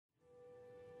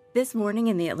This morning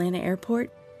in the Atlanta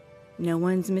airport, no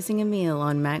one's missing a meal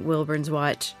on Mac Wilburn's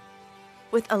watch.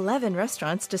 With 11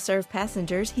 restaurants to serve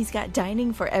passengers, he's got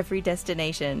dining for every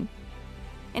destination.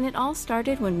 And it all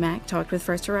started when Mac talked with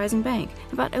First Horizon Bank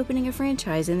about opening a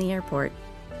franchise in the airport.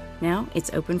 Now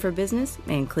it's open for business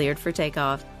and cleared for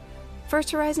takeoff.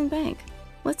 First Horizon Bank.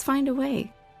 Let's find a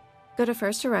way. Go to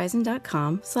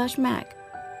firsthorizon.com/Mac.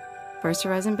 First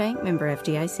Horizon Bank, member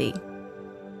FDIC.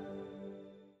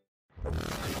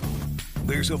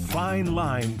 There's a fine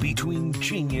line between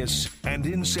genius and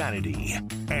insanity,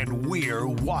 and we're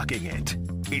walking it.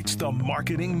 It's the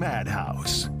Marketing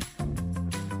Madhouse.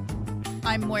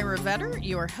 I'm Moira Vetter,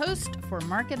 your host for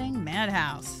Marketing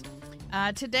Madhouse.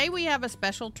 Today we have a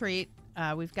special treat.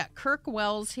 We've got Kirk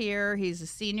Wells here. He's a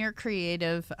senior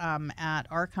creative at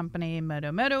our company,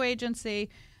 Modo Agency,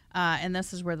 and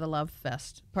this is where the love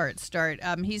fest parts start.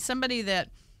 He's somebody that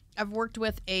I've worked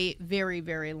with a very,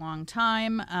 very long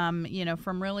time,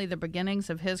 from really the beginnings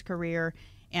of his career.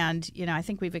 And, I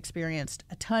think we've experienced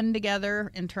a ton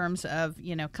together in terms of,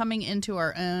 coming into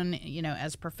our own,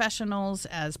 as professionals,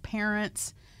 as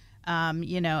parents,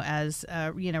 as,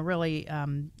 really,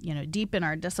 deep in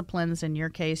our disciplines. In your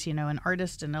case, an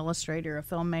artist, an illustrator, a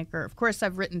filmmaker. Of course,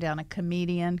 I've written down a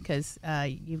comedian because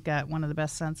you've got one of the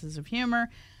best senses of humor.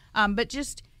 But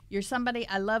just... You're somebody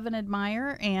I love and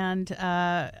admire, and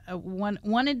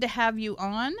wanted to have you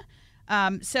on.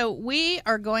 So we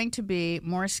are going to be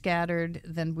more scattered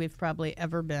than we've probably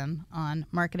ever been on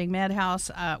Marketing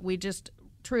Madhouse. We just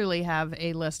truly have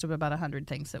a list of about 100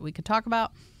 things that we could talk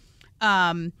about.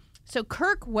 So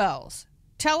Kirk Wells,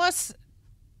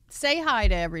 say hi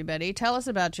to everybody. Tell us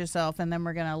about yourself, and then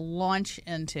we're going to launch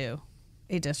into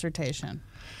a dissertation.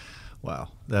 Wow,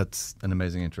 that's an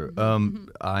amazing intro.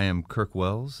 I am Kirk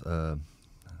Wells. I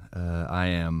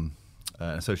am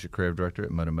an associate creative director at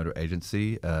Modo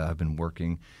Agency. I've been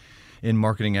working in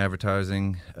marketing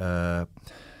advertising. I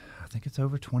think it's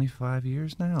over 25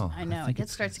 years now. I know. It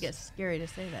starts to get scary to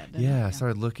say that. Yeah, I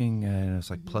started looking, and it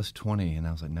was like plus 20, and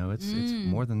I was like, no, it's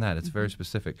more than that. It's very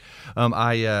specific.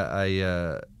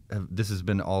 This has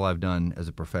been all I've done as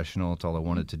a professional. It's all I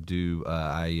wanted to do.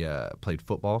 I played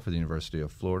football for the University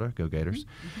of Florida, go Gators,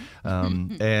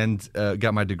 and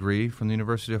got my degree from the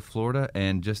University of Florida,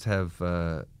 and just have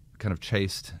kind of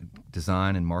chased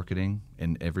design and marketing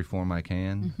in every form I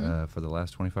can for the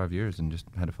last 25 years, and just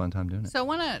had a fun time doing it. So I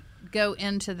want to go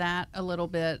into that a little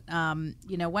bit.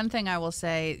 One thing I will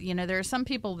say, there are some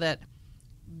people that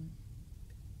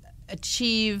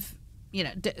achieve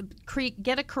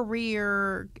get a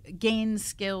career, gain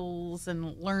skills,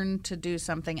 and learn to do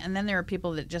something. And then there are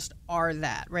people that just are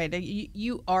that, right?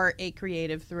 You are a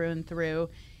creative through and through.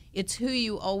 It's who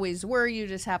you always were. You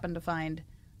just happen to find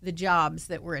the jobs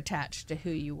that were attached to who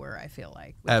you were, I feel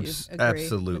like. Would you agree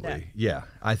absolutely. with that? Yeah.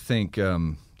 I think,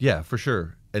 for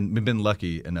sure. And we've been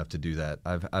lucky enough to do that.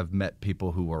 I've met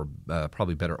people who are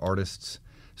probably better artists,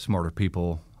 smarter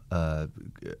people,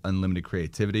 unlimited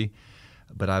creativity.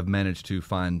 But I've managed to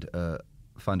find a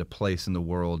place in the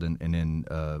world and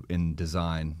in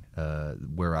design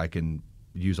where I can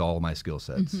use all of my skill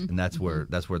sets, and that's where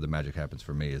the magic happens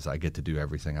for me. Is I get to do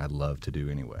everything I love to do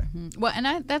anyway. Well,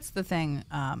 and that's the thing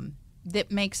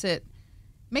that makes it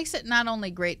not only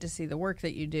great to see the work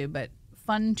that you do, but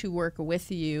fun to work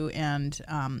with you, and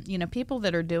people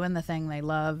that are doing the thing they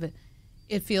love.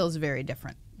 It feels very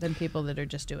different than people that are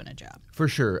just doing a job. For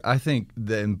sure. I think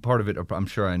then part of it, I'm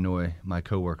sure I annoy my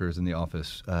coworkers in the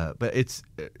office, but it's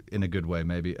in a good way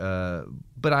maybe.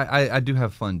 But I do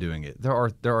have fun doing it. There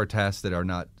are tasks that are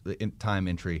not time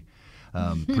entry,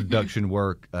 production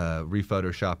work,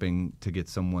 refotoshopping to get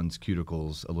someone's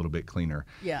cuticles a little bit cleaner.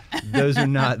 Yeah. Those are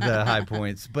not the high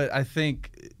points. But I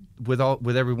think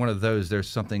with every one of those, there's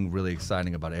something really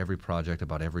exciting about every project,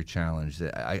 about every challenge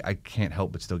that I can't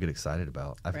help but still get excited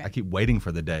about. I keep waiting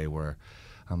for the day where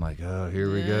I'm like, oh,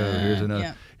 here we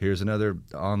go. Here's another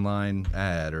online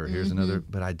ad, or here's another.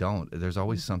 But I don't. There's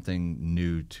always something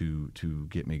new to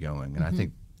get me going, and I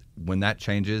think when that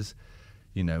changes,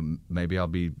 maybe I'll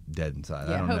be dead inside.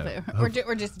 Yeah, I don't know.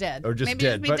 Or just dead. Or just maybe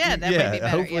dead. Just be dead. That might be better.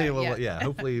 Hopefully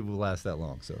hopefully it will last that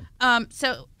long. So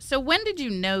when did you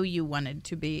know you wanted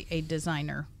to be a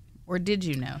designer, or did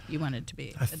you know you wanted to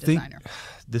be a designer?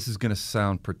 This is going to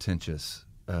sound pretentious.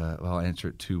 I'll answer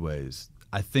it two ways.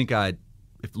 I think if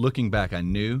looking back, I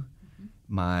knew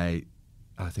I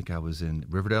think I was in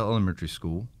Riverdale Elementary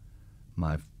School.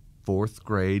 My fourth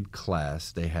grade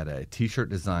class, they had a T-shirt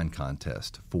design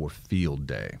contest for field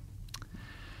day.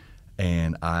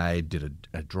 And I did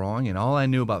a drawing, and all I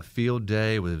knew about field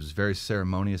day was it was very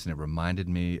ceremonious, and it reminded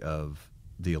me of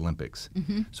the Olympics.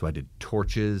 So I did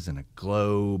torches and a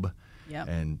globe,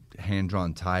 and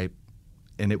hand-drawn type,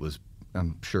 and it was,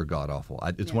 I'm sure, god-awful.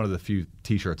 It's one of the few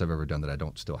T-shirts I've ever done that I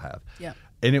don't still have. Yep.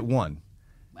 And it won.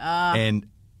 And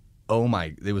oh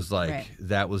my, it was like, Right.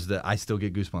 that was I still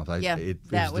get goosebumps.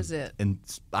 That was it. And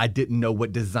I didn't know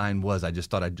what design was. I just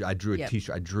thought I drew a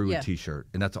T-shirt. I drew a T-shirt.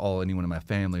 And that's all anyone in my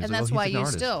family is And like, that's he's why an you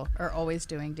artist. still are always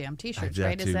doing damn T-shirts, I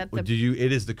right? have Is to. that the...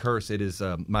 It is the curse. It is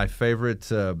my favorite,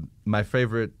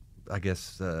 I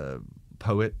guess,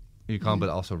 poet, you call him, but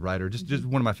also writer. Just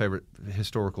one of my favorite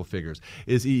historical figures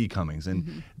is E.E. Cummings.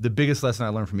 And the biggest lesson I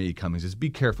learned from E.E. Cummings is be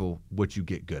careful what you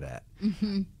get good at.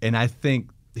 And I think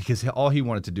because all he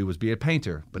wanted to do was be a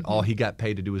painter, but all he got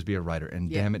paid to do was be a writer. And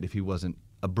damn it if he wasn't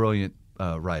a brilliant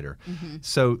writer.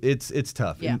 So it's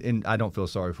tough. And I don't feel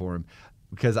sorry for him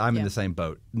because I'm in the same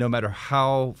boat. No matter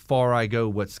how far I go,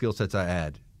 what skill sets I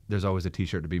add, there's always a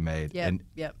T-shirt to be made.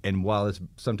 And while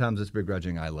sometimes it's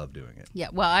begrudging, I love doing it. Yeah,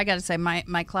 well, I got to say,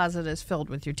 my closet is filled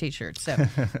with your T-shirts, so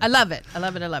I love it. I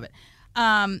love it. I love it.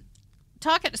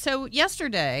 So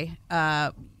yesterday,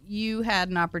 you had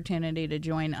an opportunity to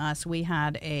join us. We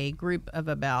had a group of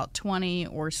about 20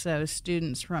 or so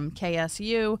students from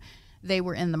KSU. They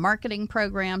were in the marketing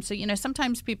program. So,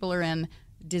 sometimes people are in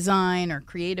design or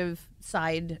creative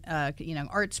side,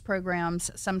 arts programs.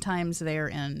 Sometimes they're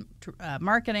in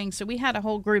marketing. So we had a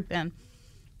whole group in.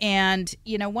 And,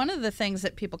 one of the things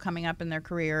that people coming up in their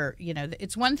career,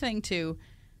 it's one thing to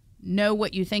know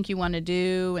what you think you want to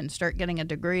do and start getting a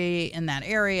degree in that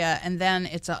area. And then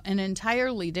it's an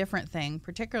entirely different thing,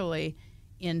 particularly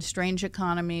in strange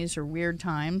economies or weird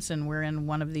times. And we're in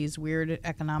one of these weird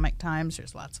economic times.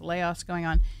 There's lots of layoffs going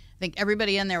on. I think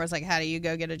everybody in there was like, how do you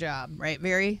go get a job, right?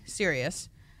 Very serious.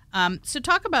 So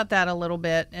talk about that a little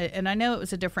bit. And I know it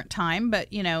was a different time, but,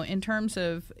 in terms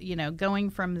of,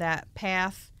 going from that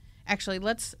path, actually,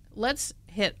 let's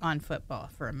hit on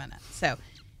football for a minute. So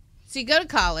you go to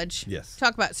college. Yes.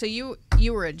 Talk about, so you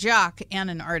were a jock and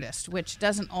an artist, which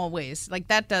doesn't always,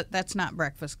 that's not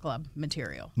Breakfast Club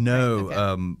material. No.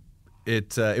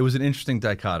 Right? Okay. It was an interesting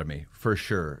dichotomy for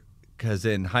sure. Because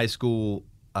in high school,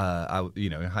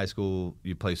 in high school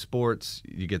you play sports,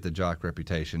 you get the jock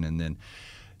reputation, and then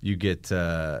you get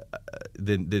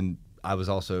then I was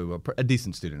also a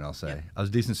decent student. I'll say Yep. I was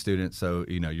a decent student. So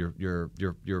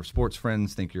your sports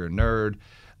friends think you're a nerd.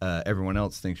 Everyone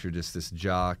else thinks you're just this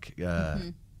jock.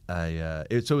 So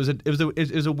it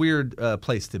was a weird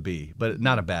place to be, but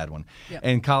not a bad one. Yep.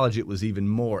 And college, it was even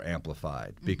more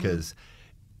amplified because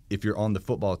if you're on the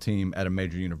football team at a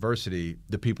major university,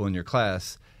 the people in your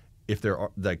class, if they're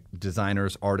like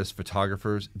designers, artists,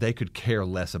 photographers, they could care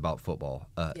less about football.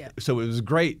 So it was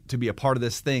great to be a part of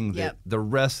this thing that the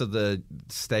rest of the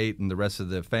state and the rest of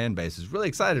the fan base is really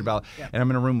excited about. And I'm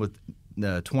in a room with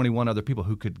 21 other people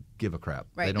who could give a crap.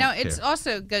 Right. They don't Now, care. it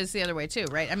also goes the other way, too,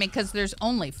 right? I mean, because there's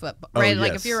only football, right?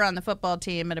 Like, if you're on the football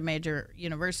team at a major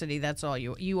university, that's all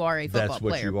you are a football That's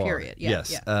what player, you are. period. Yeah,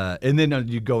 Yes. Yeah. And then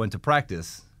you go into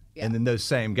practice, and then those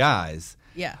same guys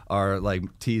are like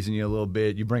teasing you a little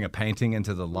bit. You bring a painting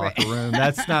into the locker room.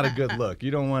 That's not a good look. You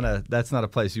don't want to. That's not a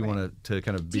place you want to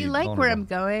kind of be. Do you like vulnerable. where I'm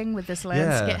going with this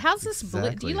landscape? Yeah, How's this blue? Do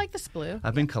exactly. you like this blue?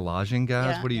 I've been collaging,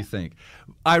 guys. Yeah, What do you think?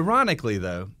 Ironically,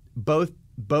 though,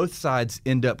 both sides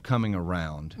end up coming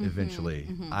around eventually.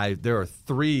 There are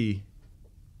three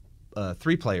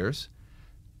players,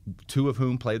 two of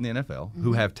whom played in the NFL,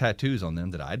 who have tattoos on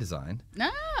them that I designed.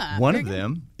 One of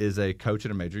them is a coach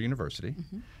at a major university.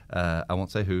 I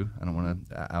won't say who. I don't want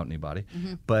to out anybody.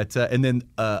 But and then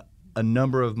a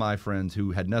number of my friends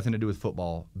who had nothing to do with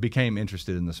football became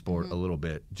interested in the sport a little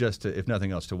bit, just to, if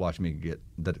nothing else, to watch me get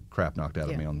the crap knocked out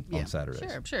of me on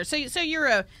Saturdays. Sure. So you're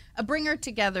a bringer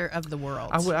together of the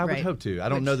world. I would right? hope to. I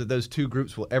don't know that those two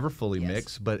groups will ever fully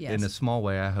mix, but in a small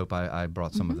way, I hope I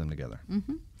brought some of them together.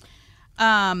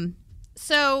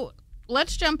 So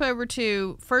let's jump over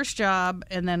to first job,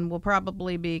 and then we'll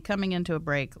probably be coming into a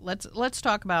break. Let's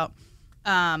talk about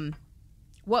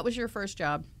what was your first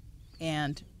job,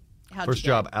 and how'd First you get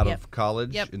job it? out of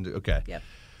college? Yep. Okay. Yep.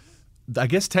 I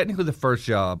guess technically the first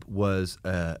job was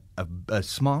a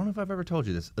small, I don't know if I've ever told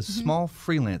you this, a small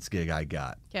freelance gig I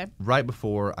got. Okay. Right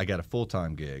before I got a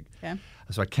full-time gig. Okay.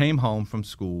 So I came home from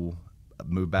school,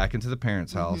 moved back into the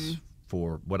parents' house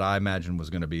for what I imagined was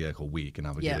going to be like a week, and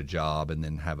I would get a job and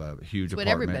then have a huge That's what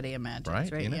apartment. everybody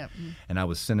imagines, right? You know? Yeah. And I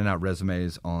was sending out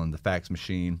resumes on the fax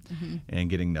machine and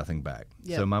getting nothing back.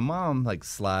 Yep. So my mom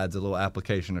slides a little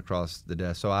application across the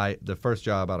desk. So the first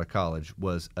job out of college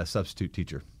was a substitute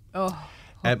teacher. Oh.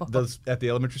 At the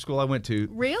elementary school I went to.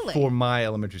 Really? For my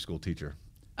elementary school teacher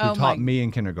who taught me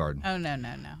in kindergarten. Oh, no.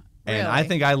 And I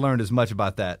think I learned as much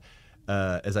about that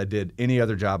as I did any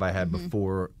other job I had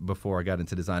before I got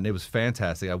into design. It was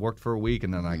fantastic. I worked for a week,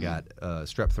 and then I got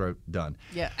strep throat done.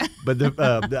 Yeah. But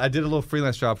I did a little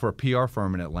freelance job for a PR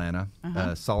firm in Atlanta.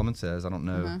 Solomon Says. I don't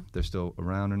know if they're still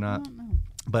around or not.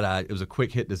 But it was a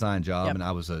quick hit design job, and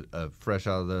I was a fresh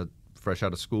out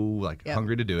of school, like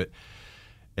hungry to do it.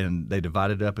 And they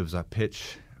divided it up. It was a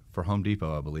pitch for Home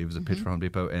Depot, I believe. It was a pitch for Home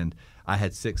Depot, and I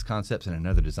had 6 concepts, and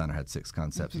another designer had 6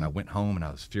 concepts. And I went home, and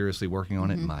I was furiously working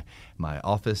on it in my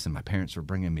office, and my parents were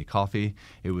bringing me coffee.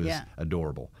 It was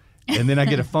adorable. And then I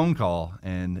get a phone call,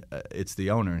 and it's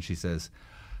the owner, and she says,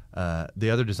 the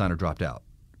other designer dropped out.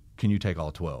 Can you take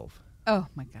all 12? Oh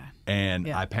my God!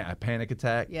 And I panic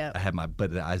attack. Yeah.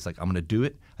 But I was like, I'm gonna do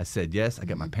it. I said yes. I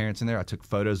got my parents in there. I took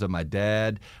photos of my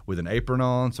dad with an apron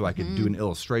on, so I could do an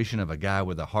illustration of a guy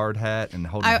with a hard hat and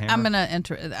holding a hammer.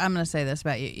 I'm gonna say this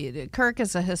about you. Kirk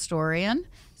is a historian,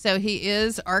 so he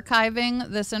is archiving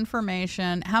this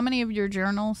information. How many of your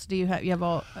journals do you have? You have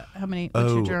all? How many?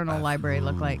 What's your journal library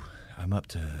look like? I'm up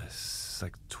to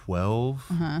like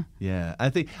 12. Yeah, I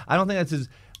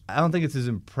don't think it's as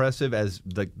impressive as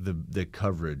the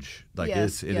coverage. Like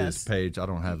it is page. I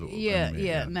don't have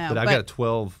it. No. But I've got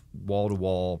 12 wall to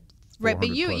wall. Right, but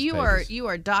you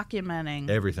are documenting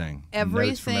everything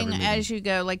as you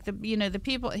go. Like the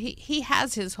people. He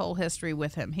has his whole history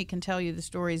with him. He can tell you the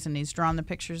stories, and he's drawn the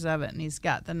pictures of it, and he's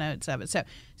got the notes of it. So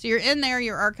you're in there.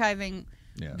 You're archiving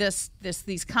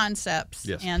these concepts.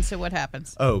 Yes. And so what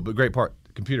happens? Oh, but great part.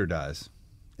 The computer dies.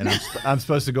 And I'm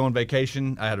supposed to go on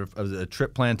vacation. I had a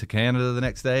trip planned to Canada the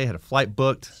next day. Had a flight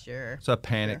booked. Sure. So I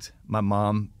panicked. Sure. My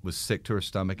mom was sick to her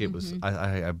stomach. It was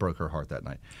I broke her heart that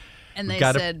night. And they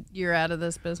said, you're out of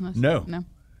this business? No.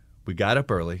 We got up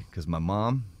early because my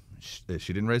mom, she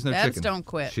didn't raise no chicken. Don't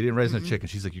quit. She didn't raise no chicken.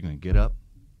 She's like, you're going to get up.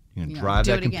 You're going to drive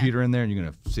that computer in there, and you're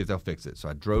going to see if they'll fix it. So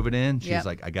I drove it in. She's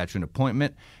like, I got you an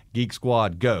appointment. Geek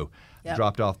Squad, go. Yep.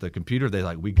 Dropped off the computer. They're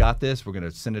like, we got this. We're going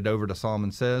to send it over to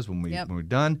Solomon Says when we're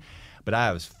done. But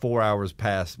I was 4 hours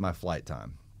past my flight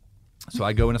time. So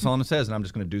I go into Solomon Says, and I'm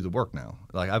just going to do the work now.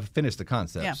 Like, I've finished the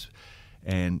concepts.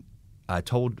 Yeah. And I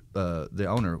told the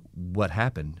owner what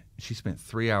happened. She spent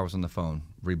 3 hours on the phone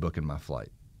rebooking my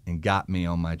flight and got me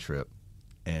on my trip,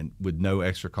 and with no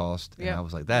extra cost. And I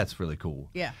was like, that's really cool.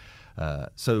 Yeah.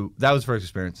 So that was the first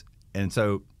experience. And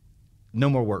so no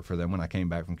more work for them when I came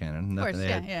back from Canada. Nothing. Of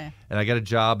course, And I got a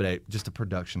job at just a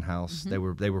production house. They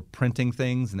were printing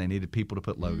things, and they needed people to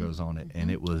put logos on it, and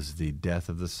it was the death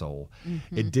of the soul.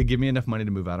 It did give me enough money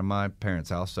to move out of my parents'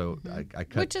 house, so I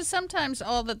cut. Which is sometimes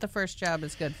all that the first job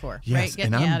is good for, yes, right?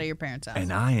 Getting you out of your parents' house.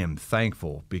 And I am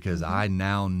thankful because I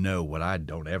now know what I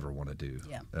don't ever want to do.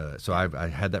 Yeah. So I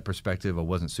had that perspective. I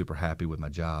wasn't super happy with my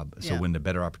job, so when the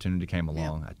better opportunity came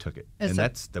along, I took it, and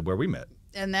that's where we met.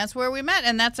 And that's where we met,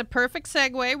 and that's a perfect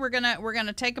segue. We're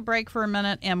gonna take a break for a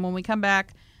minute, and when we come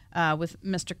back with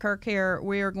Mr. Kirk here,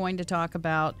 we are going to talk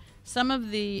about some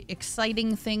of the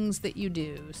exciting things that you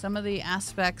do, some of the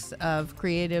aspects of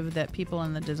creative that people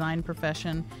in the design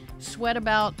profession sweat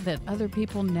about that other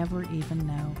people never even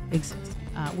know exist.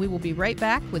 We will be right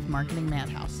back with Marketing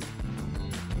Madhouse.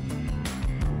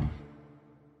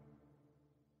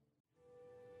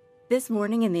 This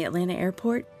morning in the Atlanta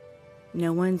airport,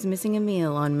 no one's missing a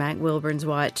meal on Mac Wilburn's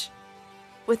watch.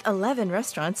 With 11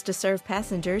 restaurants to serve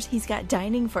passengers, he's got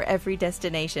dining for every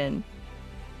destination.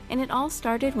 And it all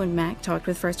started when Mac talked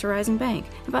with First Horizon Bank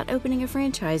about opening a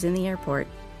franchise in the airport.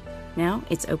 Now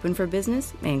it's open for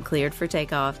business and cleared for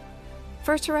takeoff.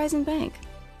 First Horizon Bank.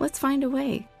 Let's find a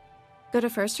way. Go to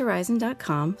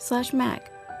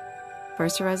firsthorizon.com/Mac.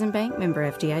 First Horizon Bank, member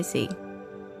FDIC.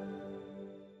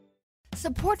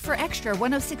 Support for Extra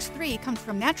 106.3 comes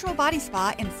from Natural Body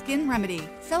Spa and Skin Remedy,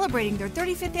 celebrating their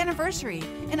 35th anniversary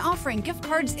and offering gift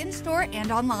cards in-store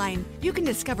and online. You can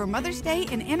discover Mother's Day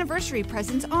and anniversary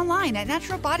presents online at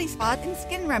Natural Body Spa and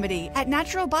Skin Remedy at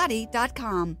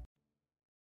naturalbody.com.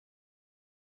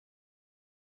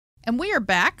 And we are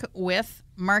back with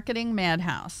Marketing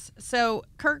Madhouse. So,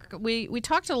 Kirk, we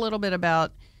talked a little bit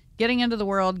about getting into the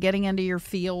world, getting into your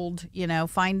field,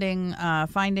 finding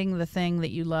the thing that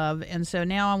you love. And so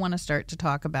now I want to start to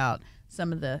talk about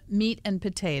some of the meat and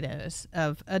potatoes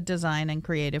of a design and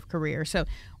creative career. So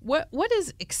what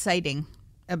is exciting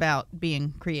about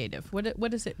being creative?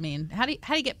 What does it mean? How do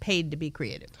you get paid to be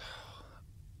creative?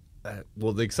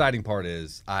 Well, the exciting part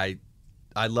is I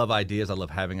love ideas. I love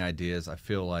having ideas. I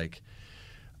feel like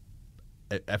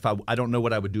if I don't know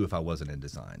what I would do if I wasn't in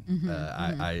design.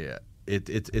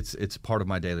 It's part of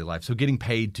my daily life. So getting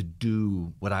paid to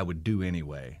do what I would do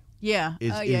anyway Yeah.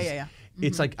 Yeah.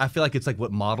 It's like, I feel like it's like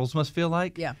what models must feel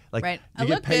like. Yeah, like, right. You I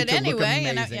get look paid good to anyway,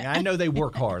 look amazing. I know they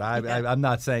work hard. I'm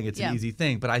not saying it's an easy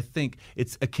thing, but I think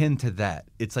it's akin to that.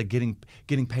 It's like getting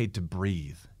paid to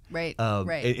breathe. Right,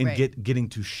 Getting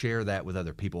to share that with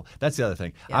other people. That's the other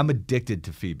thing. Yeah. I'm addicted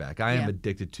to feedback. I am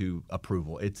addicted to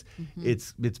approval. It's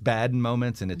bad in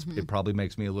moments, and it probably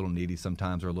makes me a little needy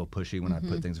sometimes or a little pushy when I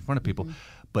put things in front of people.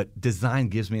 But design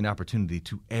gives me an opportunity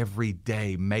to every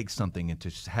day make something and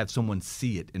to have someone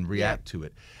see it and react to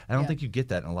it. I don't think you get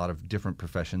that in a lot of different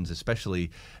professions,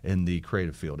 especially in the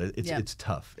creative field. It's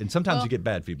tough, and sometimes you get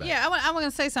bad feedback. Yeah, I want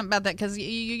to say something about that because you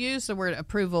use the word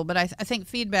approval, but I think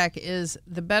feedback is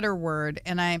the better word.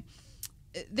 And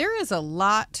there is a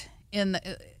lot in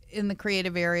the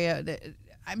creative area that,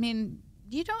 I mean,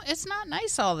 it's not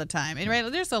nice all the time.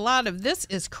 Right? There's a lot of this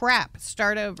is crap.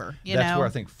 Start over. That's where I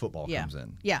think football comes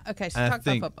in. Yeah. Okay. So and talk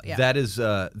about football. Yeah. That is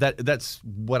that's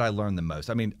what I learned the most.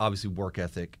 I mean, obviously work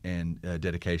ethic and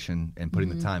dedication and putting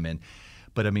the time in.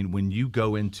 But I mean, when you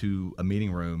go into a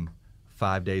meeting room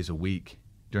 5 days a week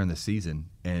during the season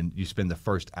and you spend the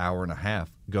first hour and a half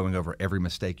going over every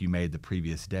mistake you made the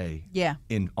previous day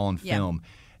on film,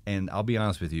 and I'll be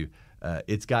honest with you,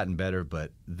 it's gotten better,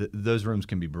 but those rooms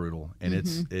can be brutal, and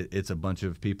it's a bunch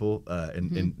of people,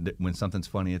 and when something's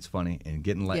funny, it's funny, and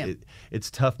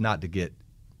it's tough not to get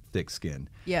thick skin.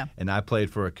 Yeah. And I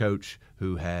played for a coach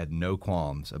who had no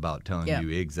qualms about telling you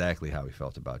exactly how he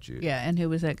felt about you. Yeah. And who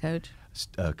was that coach?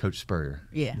 Coach Spurrier.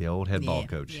 Yeah. The old head ball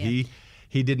coach. Yeah.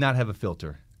 He did not have a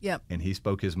filter. Yep. And he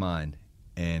spoke his mind.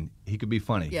 And he could be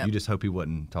funny. Yep. You just hope he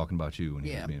wasn't talking about you when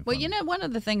he was being funny. Well, one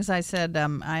of the things I said,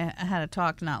 I had a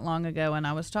talk not long ago, and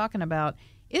I was talking about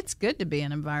it's good to be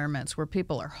in environments where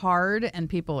people are hard and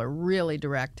people are really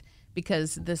direct,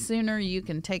 because the sooner you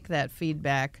can take that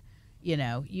feedback, you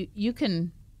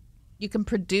can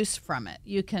produce from it.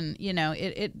 You can,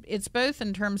 it's both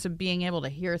in terms of being able to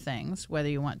hear things, whether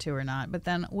you want to or not, but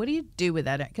then what do you do with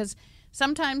that? Because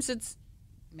sometimes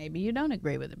maybe you don't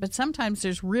agree with it, but sometimes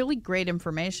there's really great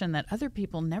information that other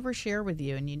people never share with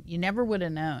you, and you never would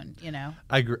have known.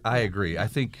 I agree. I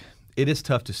think it is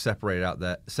tough to separate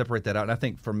that out. And I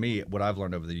think for me, what I've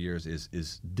learned over the years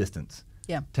is distance.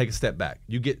 Yeah. Take a step back.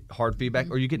 You get hard feedback,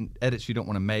 or you get edits you don't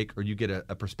want to make, or you get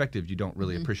a perspective you don't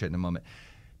really appreciate in the moment.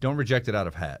 Don't reject it out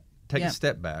of hat. Take a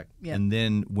step back, and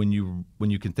then when you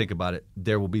can think about it,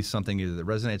 there will be something either that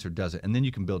resonates or doesn't, and then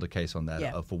you can build a case on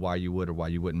that for why you would or why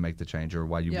you wouldn't make the change or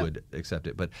why you would accept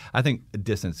it. But I think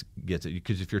distance gets it,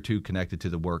 because if you're too connected to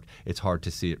the work, it's hard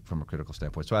to see it from a critical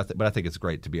standpoint. So, but I think it's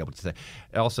great to be able to say.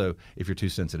 Also, if you're too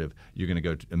sensitive, you're going to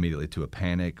go immediately to a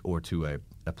panic or to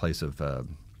a place of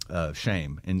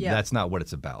shame, and that's not what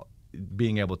it's about.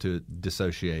 Being able to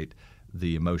dissociate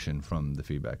the emotion from the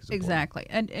feedback is important. Exactly.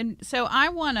 And so I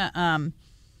want to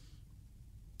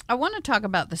talk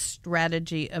about the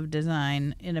strategy of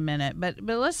design in a minute, but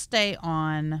let's stay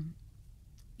on,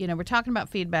 we're talking about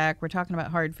feedback, we're talking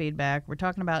about hard feedback, we're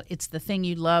talking about it's the thing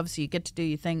you love, so you get to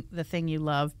do the thing you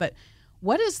love, but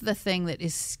what is the thing that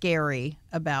is scary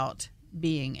about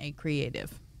being a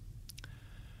creative?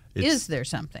 Is there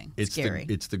something scary?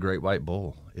 It's the great white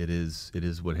bull. It is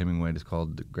what Hemingway has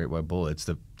called the great white bull. It's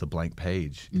the blank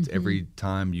page. It's every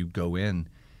time you go in,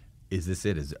 is this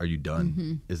it? Are you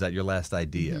done? Is that your last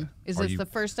idea? Is this the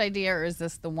first idea, or is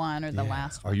this the one or the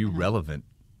last one? Are you relevant?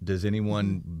 Does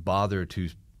anyone bother to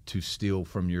steal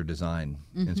from your design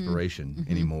inspiration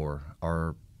anymore?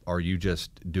 Or are you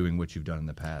just doing what you've done in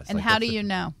the past? And how do you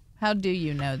know? How do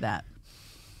you know that?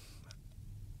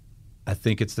 I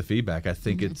think it's the feedback. I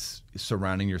think it's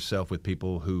surrounding yourself with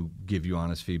people who give you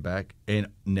honest feedback and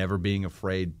never being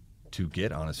afraid to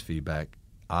get honest feedback.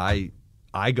 I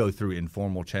go through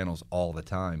informal channels all the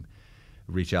time,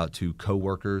 reach out to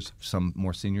coworkers, some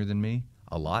more senior than me,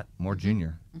 a lot more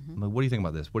junior. I'm like, what do you think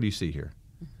about this? What do you see here?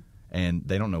 And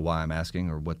they don't know why I'm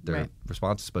asking or what their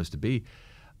response is supposed to be.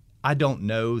 I don't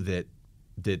know that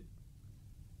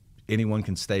anyone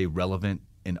can stay relevant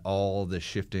in all the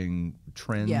shifting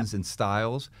trends and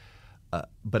styles,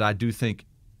 but I do think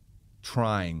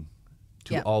trying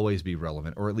to always be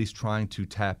relevant, or at least trying to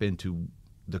tap into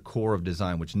the core of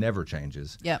design, which never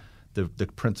changes, the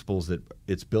principles that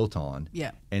it's built on,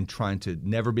 and trying to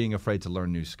never being afraid to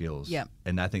learn new skills.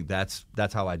 And I think that's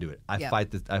how I do it. I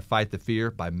fight the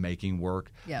fear by making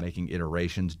work, making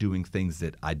iterations, doing things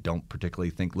that I don't particularly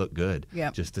think look good,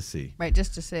 just to see. Right,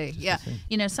 just to see. To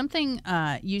see. Something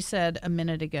you said a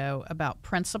minute ago about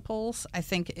principles, I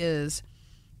think is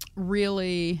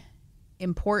really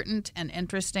important and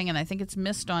interesting, and I think it's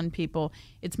missed on people.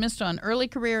 It's missed on early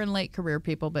career and late career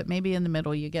people, but maybe in the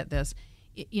middle you get this.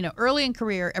 early in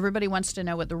career, everybody wants to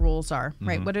know what the rules are,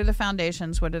 right? What are the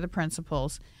foundations? What are the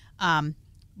principles?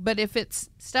 But if it's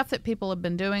stuff that people have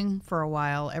been doing for a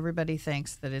while, everybody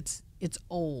thinks that it's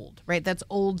old, right? That's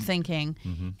old thinking.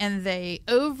 And they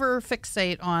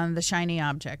over-fixate on the shiny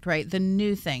object, right? The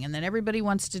new thing. And then everybody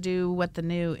wants to do what the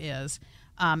new is.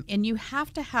 And you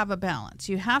have to have a balance.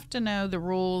 You have to know the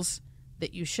rules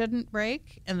that you shouldn't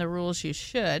break and the rules you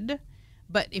should.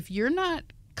 But if you're not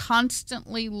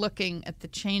constantly looking at the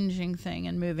changing thing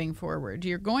and moving forward,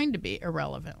 you're going to be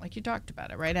irrelevant, like you talked about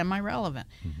it, right? Am I relevant?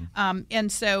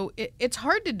 And so it's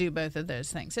hard to do both of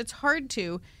those things. It's hard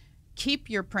to keep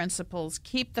your principles,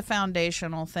 keep the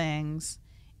foundational things,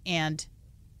 and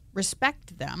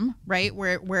respect them, right,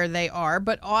 where they are,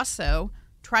 but also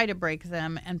try to break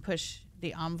them and push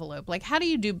the envelope. Like, how do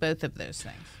you do both of those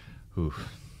things? Oof.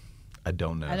 I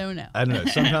don't know. I don't know.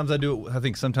 Sometimes I do it. I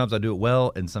think sometimes I do it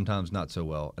well, and sometimes not so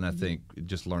well. And I think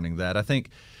just learning that. I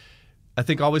think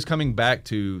always coming back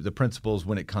to the principles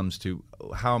when it comes to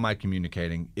how am I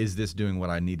communicating? Is this doing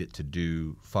what I need it to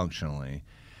do functionally?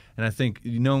 And I think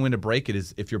knowing when to break it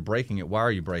is, if you're breaking it, why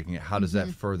are you breaking it? How does that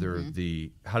further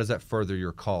how does that further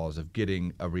your cause of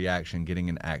getting a reaction, getting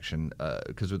an action?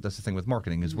 Because that's the thing with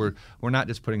marketing is we're not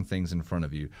just putting things in front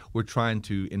of you. We're trying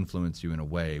to influence you in a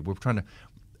way. We're trying to.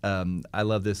 I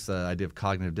love this idea of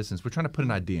cognitive dissonance. We're trying to put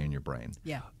an idea in your brain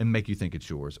and make you think it's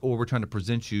yours. Or we're trying to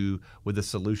present you with a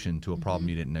solution to a problem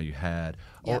you didn't know you had,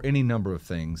 or any number of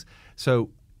things.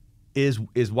 So is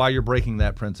why you're breaking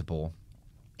that principle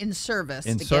in service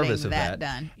of getting that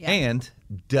done. Yeah. And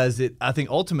does it, I think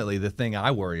ultimately the thing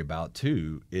I worry about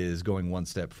too is going one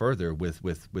step further with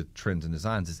trends and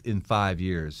designs is in 5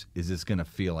 years, is this going to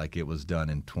feel like it was done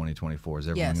in 2024? Is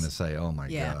everyone going to say, oh my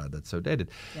God, that's so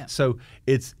dated? Yeah. So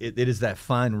it is that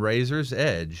fine razor's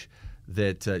edge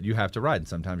that you have to ride. And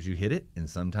sometimes you hit it and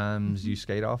sometimes you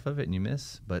skate off of it and you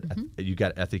miss. But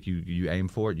I think you aim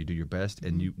for it, you do your best,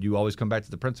 and you always come back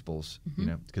to the principles,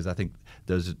 because I think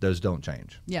those don't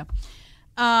change. Yeah.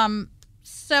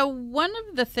 So one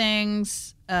of the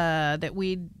things that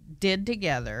we did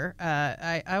together,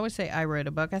 I always say I wrote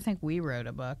a book. I think we wrote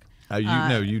a book.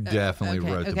 You definitely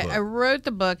wrote the book. I wrote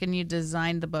the book and you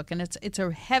designed the book, and it's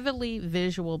a heavily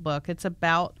visual book. It's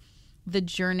about the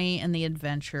journey and the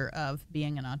adventure of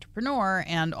being an entrepreneur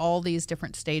and all these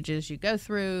different stages you go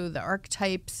through, the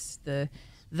archetypes, the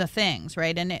things,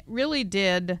 right? And it really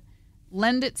did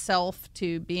lend itself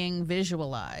to being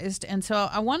visualized. And so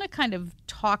I want to kind of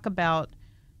talk about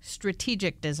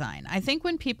strategic design. I think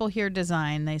when people hear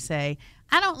design, they say,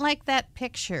 I don't like that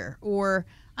picture, or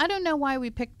I don't know why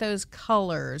we picked those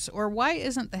colors, or why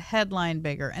isn't the headline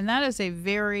bigger? And that is a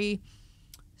very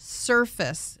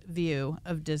surface view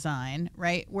of design,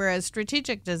 right? Whereas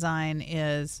strategic design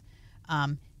is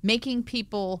making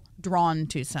people drawn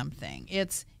to something.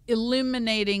 It's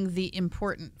illuminating the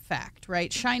important fact,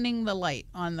 right? Shining the light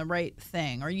on the right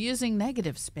thing, or using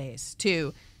negative space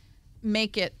to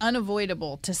make it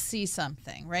unavoidable to see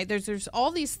something, right? There's all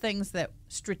these things that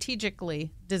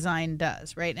strategically design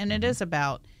does, right? And it is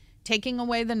about taking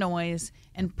away the noise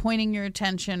and pointing your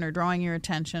attention or drawing your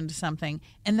attention to something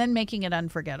and then making it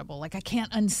unforgettable. Like, I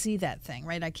can't unsee that thing,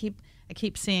 right? I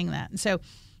keep seeing that. And so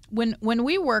when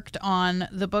we worked on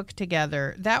the book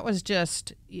together, that was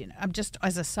just, just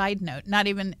as a side note, not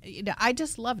even, I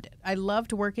just loved it. I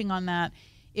loved working on that.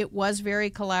 It was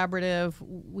very collaborative.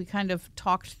 We kind of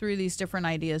talked through these different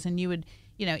ideas, and you would,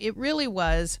 it really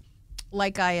was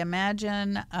like I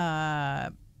imagine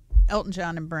Elton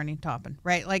John and Bernie Taupin,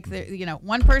 right? Like,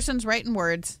 one person's writing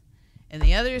words and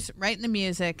the other's writing the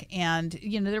music, and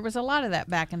there was a lot of that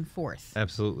back and forth.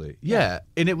 Absolutely, yeah.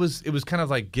 And it was kind of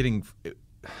like getting.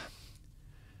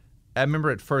 I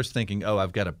remember at first thinking, "Oh,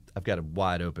 I've got a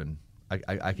wide open.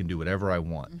 I can do whatever I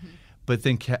want." But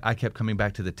then I kept coming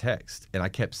back to the text, and I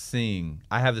kept seeing.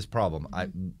 I have this problem.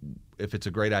 If it's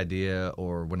a great idea,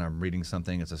 or when I'm reading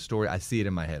something, it's a story, I see it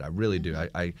in my head. I really do.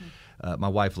 My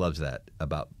wife loves that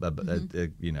about.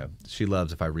 She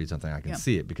loves if I read something, I can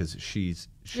see it, because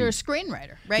you're a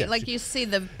screenwriter, right? Yeah, you see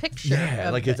the picture.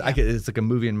 Yeah, like it's like a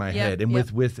movie in my head. And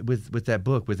with that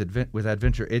book, with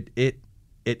Adventure,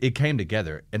 it came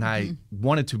together, and I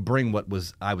wanted to bring what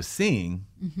I was seeing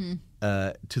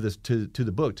to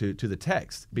the book, to the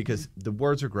text, because the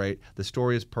words are great, the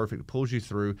story is perfect, it pulls you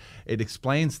through, it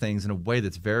explains things in a way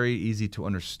that's very easy to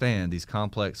understand, these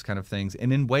complex kind of things,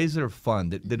 and in ways that are fun,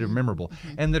 that are memorable,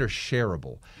 and that are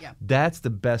shareable. Yeah. That's the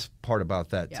best part about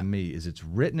that to me, is it's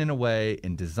written in a way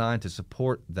and designed to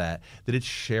support that it's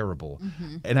shareable.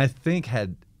 And I think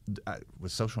had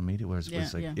was social media was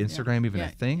Instagram even a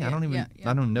thing? I don't even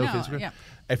I don't know if Instagram. Yeah.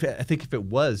 I think if it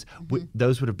was,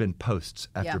 those would have been posts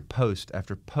after post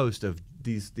after post of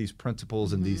these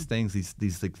principles and these things,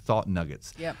 these like thought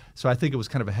nuggets. Yep. So I think it was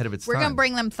kind of ahead of its time. We're going to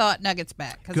bring them thought nuggets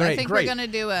back because I think we're going to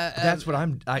do That's what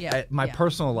my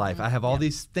personal life. I have all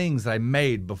these things that I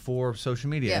made before social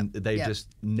media, and they just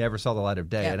never saw the light of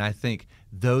day. And I think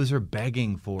those are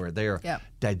begging for it. They are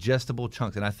digestible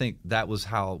chunks, and I think that was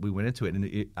how we went into it.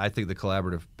 And I think the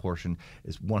collaborative portion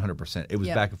is 100%. It was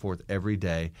back and forth every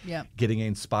day, getting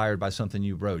inspired by something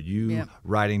you wrote,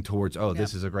 writing towards,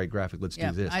 this is a great graphic, let's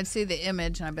do this. I'd see the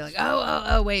image, and I'd be like,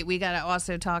 oh, wait, we got to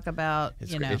also talk about,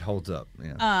 It holds up.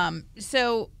 Yeah.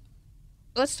 So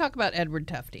let's talk about Edward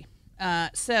Tufte.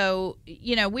 So,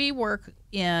 we work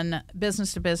in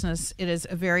business to business. It is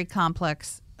a very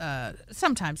complex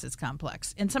sometimes it's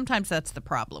complex, and sometimes that's the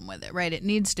problem with it, right? It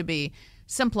needs to be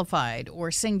simplified or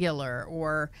singular,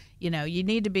 or, you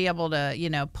need to be able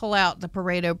to, pull out the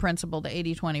Pareto principle, the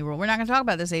 80-20 rule. We're not going to talk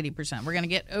about this 80%. We're going to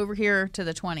get over here to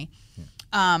the 20.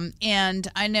 And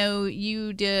I know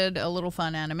you did a little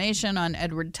fun animation on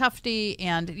Edward Tufte,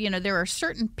 and, there are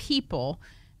certain people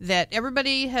that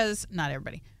not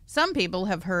everybody, some people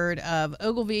have heard of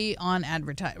Ogilvy on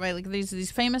advertising, right? Like these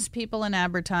famous people in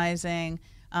advertising.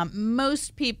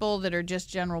 Most people that are just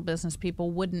general business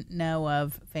people wouldn't know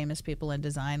of famous people in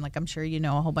design. Like I'm sure you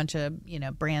know a whole bunch of,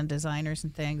 brand designers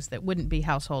and things that wouldn't be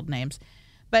household names.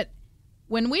 But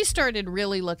when we started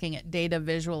really looking at data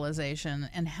visualization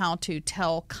and how to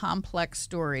tell complex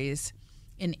stories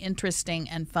in interesting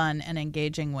and fun and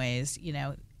engaging ways,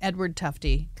 Edward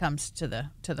Tufte comes to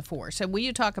the fore. So will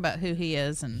you talk about who he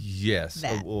is? And yes.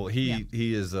 Well, he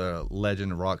is a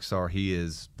legend, a rock star. He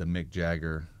is the Mick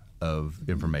Jagger of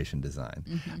information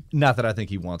design. Not that I think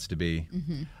he wants to be.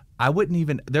 I wouldn't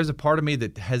even. There's a part of me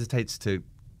that hesitates to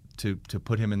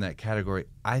put him in that category.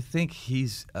 I think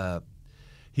he's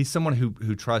someone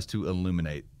who tries to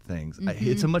illuminate things.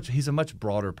 He's a much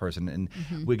broader person, and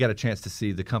we got a chance to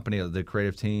see the company, the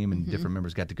creative team, and different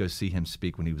members got to go see him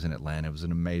speak when he was in Atlanta. It was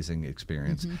an amazing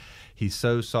experience. He's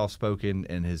so soft spoken,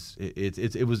 and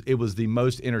it was the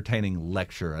most entertaining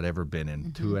lecture I'd ever been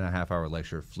in. 2.5 hour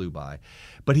lecture flew by,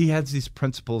 but he has these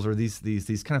principles or these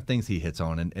kind of things he hits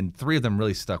on, and 3 of them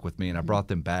really stuck with me, and I brought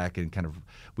them back and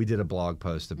we did a blog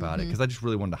post about it because I just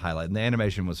really wanted to highlight. And the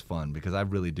animation was fun because I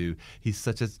really do. He's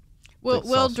such a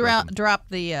We'll drop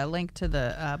the link to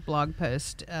the blog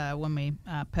post when we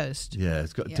post. Yeah,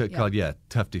 it's called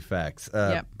Tufte Facts.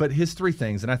 But his 3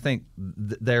 things, and I think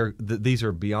these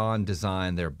are beyond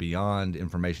design. They're beyond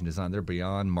information design. They're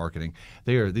beyond marketing.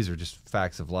 These are just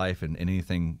facts of life and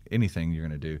anything you're going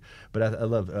to do. But I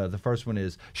love the first one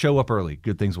is show up early.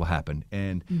 Good things will happen.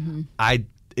 And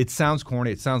it sounds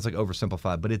corny. It sounds like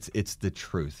oversimplified, but it's the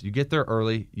truth. You get there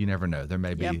early. You never know. There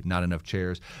may be not enough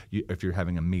chairs. If you're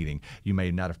having a meeting, you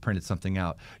may not have printed something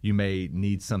out. You may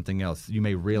need something else. You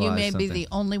may realize you may be the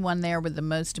only one there with the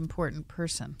most important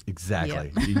person.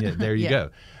 Exactly. There you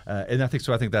go. And I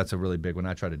think that's a really big one.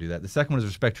 I try to do that. The second one is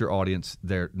respect your audience.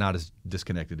 They're not as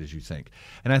disconnected as you think.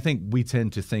 And I think we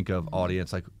tend to think of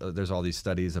audience like there's all these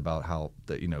studies about how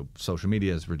social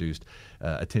media has reduced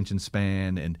attention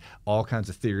span and all kinds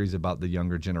of theories about the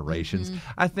younger generations.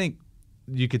 I think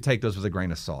you could take those with a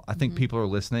grain of salt. I think people are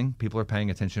listening. People are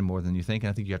paying attention more than you think, and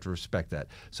I think you have to respect that.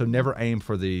 So never aim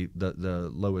for the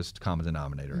lowest common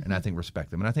denominator, and I think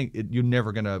respect them. And I think you're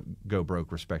never going to go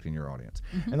broke respecting your audience.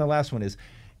 And the last one is,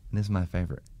 and this is my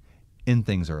favorite, end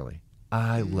things early.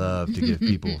 I love to give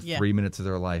people 3 minutes of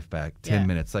their life back, 10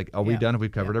 minutes. Like, are we done? Have we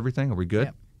covered everything? Are we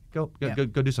good? Go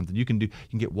do something. You can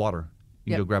get water.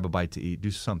 You can go grab a bite to eat.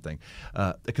 Do something.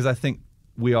 Because I think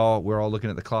we're all looking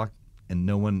at the clock, and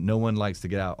no one likes to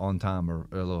get out on time or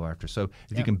a little after. So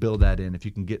if you can build that in, if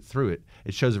you can get through it,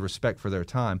 it shows a respect for their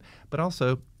time. But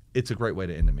also, it's a great way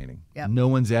to end a meeting. No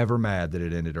one's ever mad that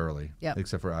it ended early,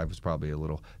 except for I was probably a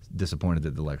little disappointed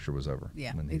that the lecture was over.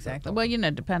 Yeah, exactly. Well,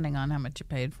 depending on how much you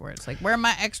paid for it. It's like, where are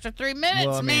my extra 3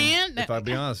 minutes, man? If I'll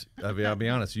be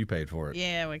honest, you paid for it.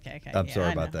 Yeah, okay. I'm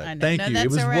sorry about that. Thank you. It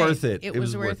was worth it. It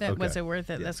was worth it. Okay. Was it worth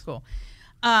it? Yes. That's cool.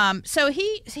 So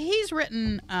he's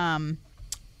written.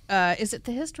 Is it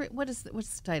the history? What's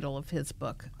the title of his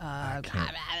book? I'm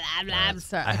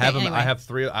sorry. I have them. Anyway. I have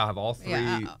 3. I have all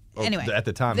 3. Anyway, at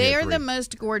the time they are the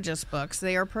most gorgeous books.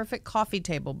 They are perfect coffee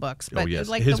table books. But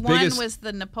like his the biggest, one was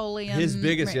the Napoleon. His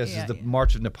biggest, is the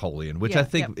March of Napoleon, which I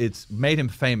think it's made him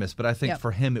famous. But I think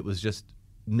for him it was just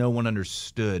no one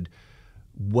understood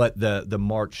what the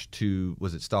march to,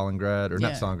 was it Stalingrad or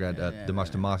not Stalingrad? The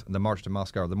march to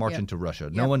Moscow, or the march into Russia.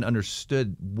 No one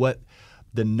understood what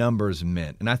the numbers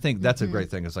meant. And I think that's a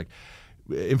great thing. It's like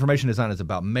information design is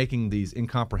about making these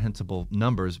incomprehensible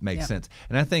numbers make sense.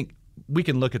 And I think we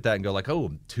can look at that and go like,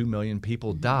 oh, 2 million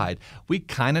people died. We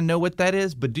kind of know what that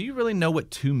is, but do you really know what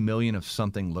 2 million of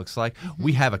something looks like?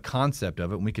 We have a concept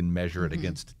of it, and we can measure it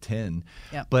against 10.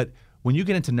 But when you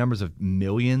get into numbers of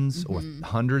millions or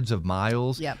hundreds of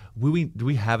miles, do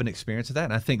we have an experience of that?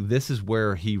 And I think this is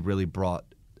where he really brought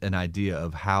an idea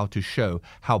of how to show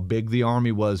how big the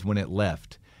Army was when it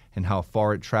left and how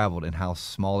far it traveled and how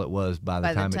small it was by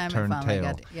the time it turned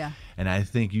tail. And I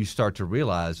think you start to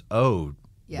realize,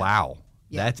 wow,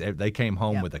 they came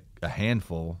home with a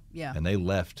handful and they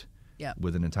left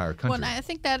with an entire country. Well, and I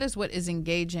think that is what is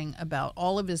engaging about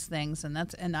all of his things,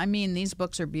 and I mean these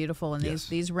books are beautiful, and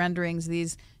these renderings,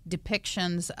 these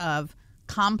depictions of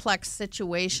complex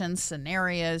situations,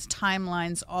 scenarios,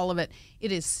 timelines, all of it.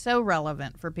 It is so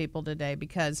relevant for people today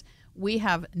because we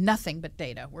have nothing but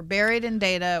data. We're buried in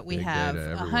data. We have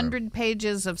 100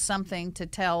 pages of something to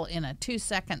tell in a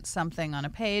 2-second something on a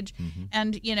page,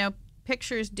 and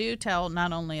pictures do tell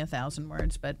not only 1,000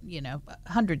 words, but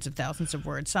hundreds of thousands of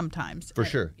words sometimes. For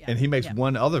sure. And he makes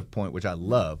one other point, which I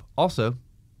love. Also,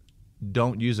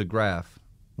 don't use a graph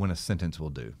when a sentence will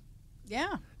do.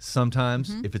 Yeah. Sometimes,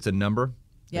 if it's a number,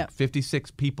 like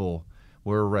 56 people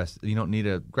were arrested. You don't need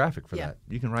a graphic for that.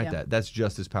 You can write that. That's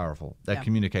just as powerful. That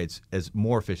communicates as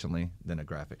more efficiently than a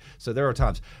graphic. So there are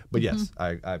times, but yes,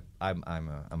 I'm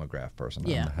a graph person.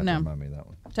 Yeah, I have to remind me of that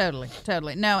one.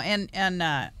 Totally. No,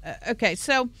 and okay,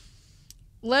 so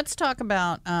let's talk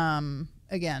about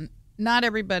again. Not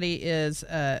everybody is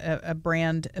a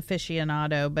brand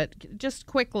aficionado, but just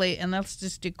quickly, and let's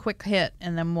just do quick hit,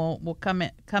 and then we'll come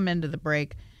into the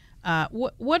break.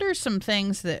 What are some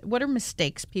things what are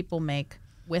mistakes people make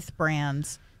with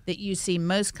brands that you see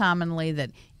most commonly that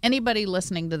anybody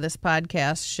listening to this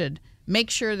podcast should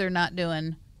make sure they're not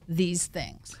doing these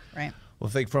things, right? Well,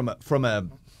 I think from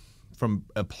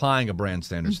applying a brand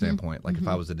standard standpoint, like if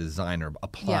I was a designer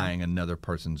applying another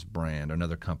person's brand or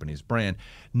another company's brand,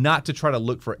 not to try to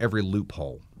look for every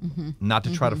loophole, not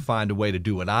to try to find a way to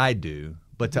do what I do,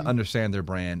 but to understand their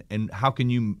brand and how can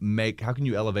you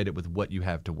elevate it with what you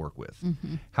have to work with?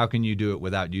 How can you do it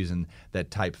without using that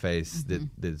typeface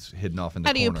that's hidden off in the corner?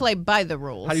 How do you play by the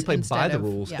rules? How do you play by the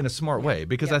rules in a smart way?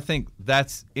 Because I think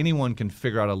anyone can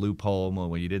figure out a loophole.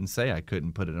 Well, you didn't say I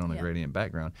couldn't put it on a gradient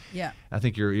background. I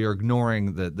think you're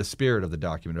ignoring the spirit of the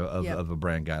document of a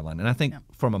brand guideline. And I think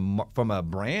from a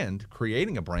brand,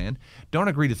 creating a brand, don't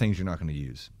agree to things you're not going to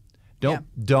use.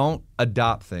 Don't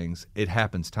adopt things. It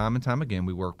happens time and time again.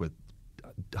 We work with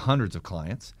hundreds of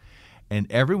clients, and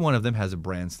every one of them has a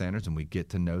brand standards, and we get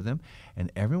to know them.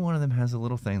 And every one of them has a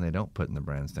little thing they don't put in the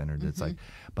brand standards. It's like,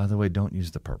 by the way, don't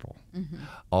use the purple.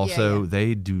 Also,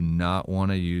 they do not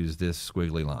want to use this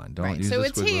squiggly line. Don't use so the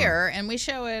it's squiggly here, line. and we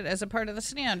show it as a part of the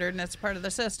standard, and it's part of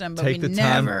the system. But take we the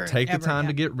time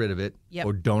to get rid of it,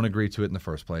 or don't agree to it in the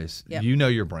first place. You know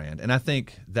your brand, and I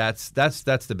think that's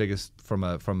the biggest from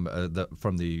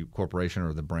the corporation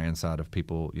or the brand side of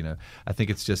people. I think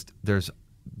it's just there's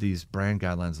these brand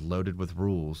guidelines loaded with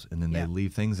rules, and then they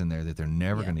leave things in there that they're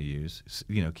never going to use.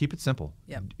 Keep it simple.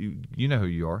 You know who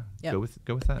you are. Go with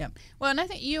that. Well, and I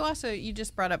think you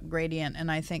just brought up gradient,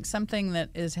 and I think something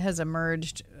that has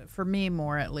emerged for me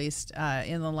more at least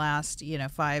in the last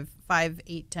 5,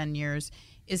 8, 10 years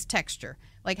is texture.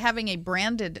 Like having a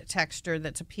branded texture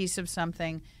that's a piece of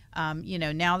something.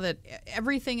 Now that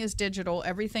everything is digital,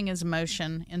 everything is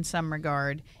motion in some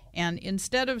regard. And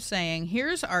instead of saying,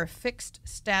 here's our fixed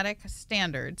static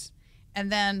standards, and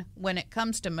then when it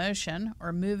comes to motion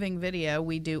or moving video,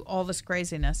 we do all this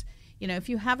craziness. If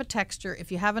you have a texture, if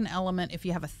you have an element, if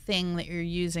you have a thing that you're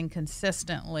using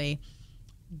consistently,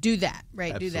 do that,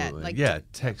 right? Absolutely. Do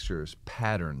that. Textures,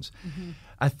 patterns.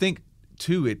 I think,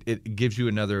 too, it gives you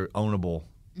another ownable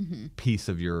piece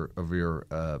of your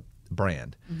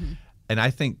brand. And I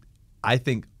think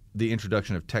the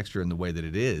introduction of texture in the way that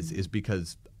it is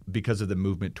because of the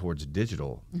movement towards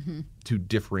digital to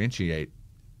differentiate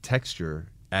texture,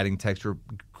 adding texture,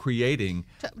 creating.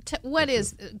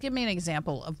 Give me an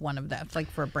example of one of that, like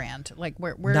for a brand, like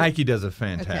where Nike does a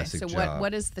fantastic job. job.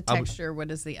 What is the texture? What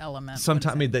is the element?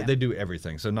 Sometimes they do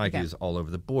everything. So Nike is all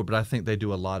over the board, but I think they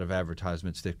do a lot of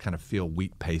advertisements that kind of feel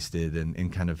wheat pasted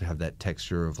and kind of have that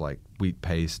texture of like wheat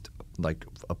paste. Like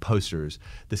posters,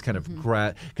 this kind of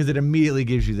because it immediately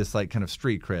gives you this like kind of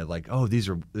street cred, like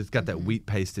it's got that wheat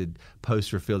pasted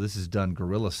poster feel. This is done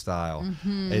guerrilla style,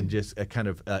 and just a kind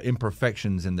of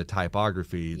imperfections in the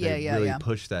typography. They really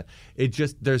push that. It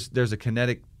just there's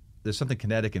something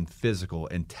kinetic and physical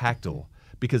and tactile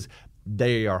because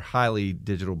they are highly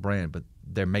digital brand, but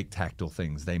they make tactile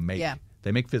things. They make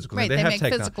They make physical. Right, they they have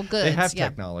make physical goods. They have Yeah.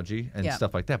 technology and Yeah.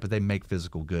 stuff like that, but they make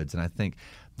physical goods, and I think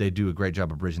they do a great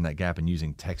job of bridging that gap and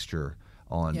using texture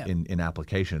on Yeah. in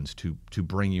applications to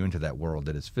bring you into that world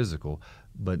that is physical,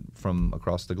 but from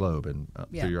across the globe and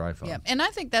through your iPhone. Yeah, and I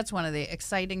think that's one of the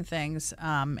exciting things,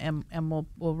 and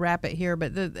we'll wrap it here.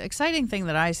 But the exciting thing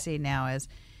that I see now is,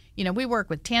 we work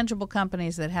with tangible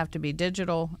companies that have to be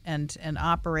digital and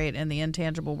operate in the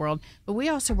intangible world, but we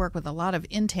also work with a lot of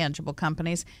intangible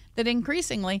companies that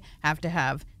increasingly have to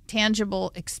have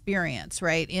tangible experience,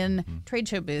 right, in trade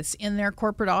show booths, in their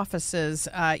corporate offices.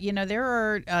 There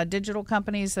are digital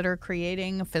companies that are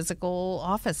creating physical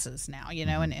offices now,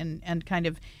 and kind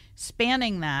of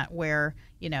spanning that where,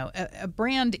 a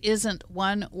brand isn't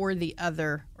one or the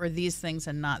other or these things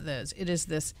and not those. It is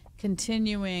this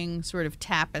continuing sort of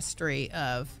tapestry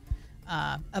of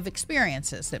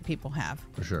experiences that people have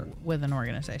For sure. with an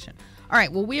organization. All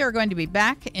right, well, we are going to be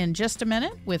back in just a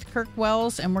minute with Kirk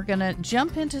Wells, and we're going to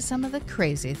jump into some of the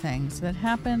crazy things that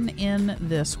happen in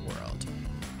this world.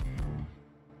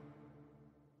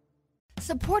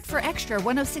 Support for Extra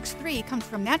 106.3 comes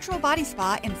from Natural Body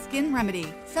Spa and Skin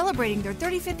Remedy, celebrating their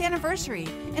 35th anniversary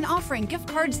and offering gift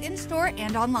cards in-store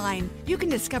and online. You can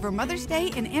discover Mother's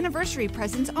Day and anniversary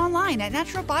presents online at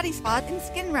Natural Body Spa and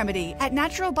Skin Remedy at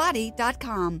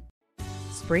naturalbody.com.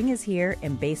 Spring is here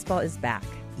and baseball is back.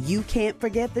 You can't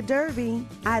forget the Derby.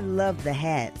 I love the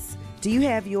hats. Do you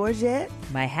have yours yet?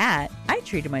 My hat, I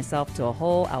treated myself to a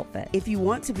whole outfit. If you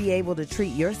want to be able to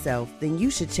treat yourself, then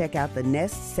you should check out the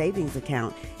Nest Savings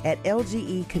Account at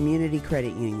LGE Community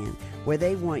Credit Union, where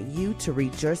they want you to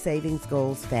reach your savings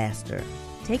goals faster.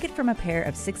 Take it from a pair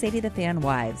of 680 The Fan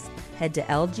wives. Head to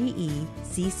lgeccu.org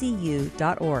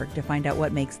to find out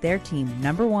what makes their team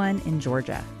 #1 in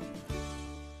Georgia.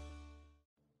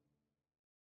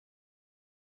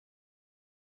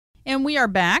 And we are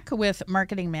back with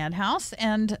Marketing Madhouse,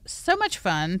 and so much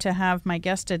fun to have my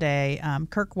guest today,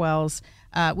 Kirk Wells.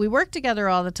 We work together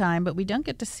all the time, but we don't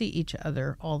get to see each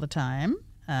other all the time.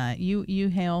 You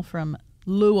hail from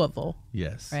Louisville.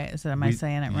 Yes. Right? Am I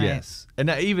saying it right? Yes.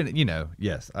 And even,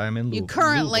 yes, I'm in Louisville. You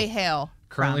currently Louisville. hail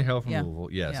from Louisville,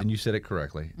 yes, Yep. and you said it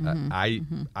correctly.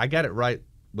 I got it right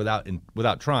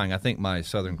without trying. I think my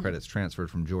Southern credits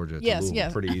transferred from Georgia to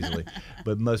Louisville pretty easily,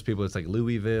 but most people it's like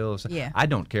Louisville. So Yeah. I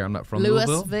don't care. I'm not from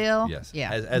Louisville. Louisville. Yes.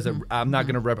 Yeah. I'm not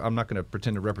going to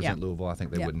pretend to represent Yeah. Louisville. I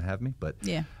think they Yeah. wouldn't have me, but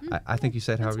Yeah. I think you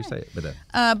said however you say it.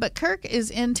 But Kirk is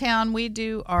in town. We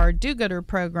do our do-gooder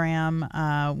program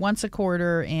once a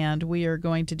quarter, and we are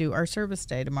going to do our service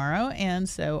day tomorrow. And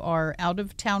so our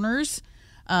out-of-towners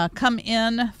come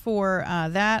in for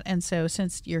that. And so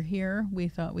since you're here, we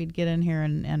thought we'd get in here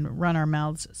and run our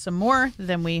mouths some more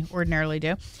than we ordinarily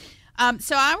do.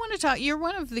 So I want to talk. You're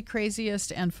one of the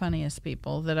craziest and funniest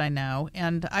people that I know.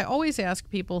 And I always ask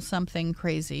people something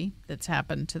crazy that's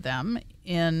happened to them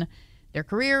in their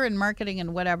career in marketing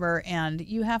and whatever. And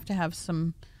you have to have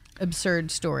some absurd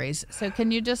stories. So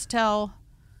can you just tell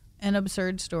an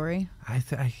absurd story?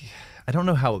 I don't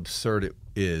know how absurd it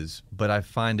is, but I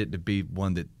find it to be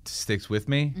one that sticks with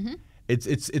me. Mm-hmm.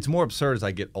 It's more absurd as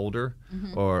I get older,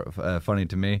 or funny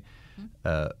to me.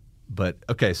 But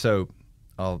okay, so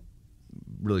I'll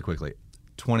really quickly.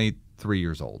 23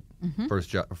 years old,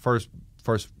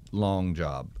 first long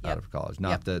job out of college,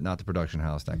 not the production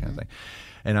house, that kind of thing.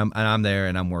 And I'm there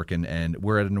and I'm working, and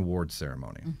we're at an awards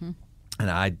ceremony, and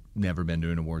I'd never been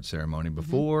to an awards ceremony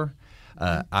before.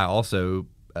 I also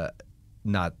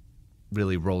not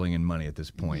really rolling in money at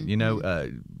this point.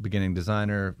 Beginning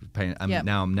designer, paying.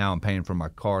 Now I'm paying for my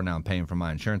car. Now I'm paying for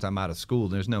my insurance. I'm out of school.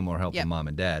 There's no more help from mom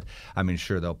and dad. I mean,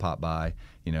 sure, they'll pop by.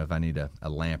 If I need a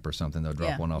lamp or something, they'll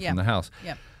drop one off from the house.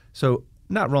 So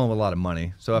not rolling with a lot of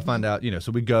money. So I find out.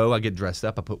 So we go. I get dressed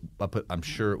up. I put. I'm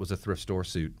sure it was a thrift store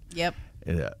suit.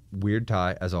 Weird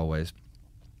tie as always.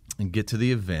 And get to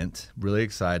the event, really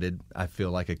excited. I feel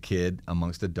like a kid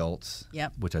amongst adults,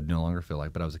 which I no longer feel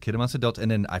like, but I was a kid amongst adults. And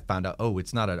then I found out,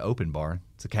 it's not an open bar,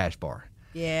 it's a cash bar.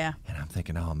 Yeah. And I'm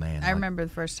thinking, oh, man. I remember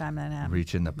the first time that happened.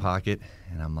 Reach in the pocket,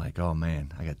 and I'm like, oh,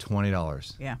 man, I got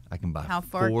 $20. Yeah. I can buy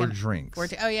four drinks. You're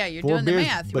 4 doing beers, the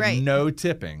math, but right. no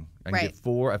tipping. I can get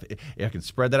 4. I can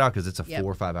spread that out because it's a 4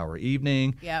 or 5 hour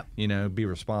evening. Be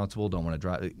responsible. Don't want to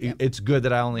drive. It's good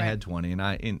that I only had 20, and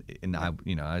I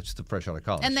it's fresh out of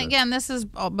college. And again, this is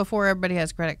before everybody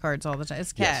has credit cards all the time.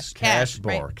 It's cash. Yes,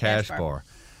 cash bar. bar.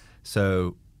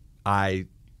 So I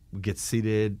get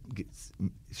seated,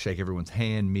 shake everyone's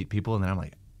hand, meet people, and then I'm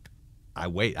like, I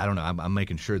wait. I don't know. I'm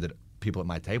making sure that people at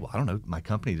my table, I don't know, my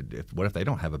company, what if they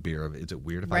don't have a beer? Is it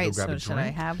weird if I go grab a drink? Should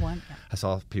I have one? Yeah. I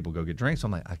saw people go get drinks, so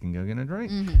I'm like, I can go get a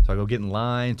drink. So I go get in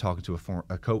line, talking to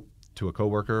a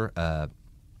coworker,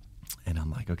 And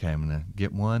I'm like, okay, I'm going to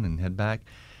get one and head back.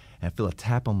 And I feel a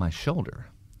tap on my shoulder.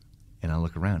 And I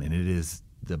look around, and it is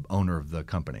the owner of the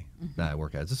company that I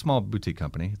work at. It's a small boutique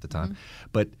company at the time.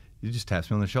 But he just taps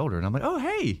me on the shoulder, and I'm like, oh,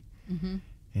 hey. And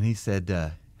he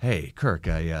said, hey, Kirk,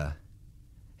 I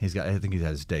think he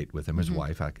had his date with him, his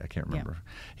wife. I can't remember.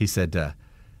 He said,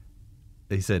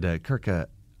 Kirk,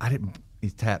 I didn't. He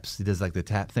does like the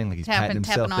tap thing, like he's patting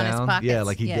himself tapping down. On his pockets. Yeah,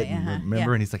 like he didn't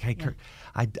remember. And he's like, hey, Kirk,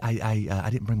 I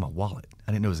didn't bring my wallet.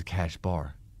 I didn't know it was a cash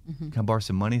bar. Can I borrow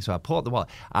some money? So I pull out the wallet.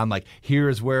 I'm like,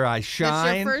 here's where I shine.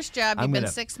 That's your first job. You've been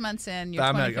 6 months in. You're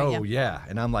I'm like, oh, yeah.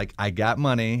 And I'm like, I got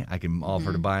money. I can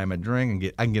offer to buy him a drink,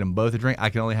 and I can get them both a drink. I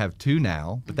can only have 2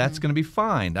 now, but that's going to be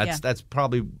fine. That's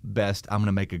probably best. I'm going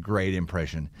to make a great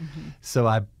impression. So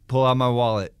I pull out my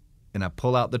wallet, and I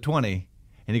pull out the 20,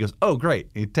 and he goes, oh,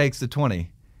 great. He takes the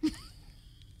 20.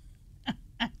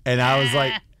 And I was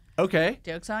like, okay.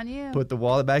 Joke's on you. Put the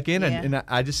wallet back in, and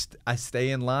I stay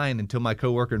in line until my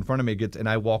coworker in front of me gets, and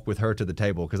I walk with her to the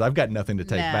table because I've got nothing to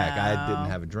take back. I didn't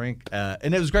have a drink,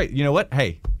 and it was great. You know what?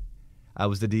 Hey, I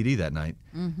was the DD that night,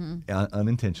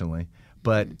 unintentionally.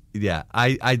 But yeah,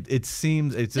 it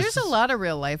seems it's there's a lot of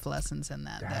real life lessons in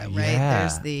that, though, right? Yeah.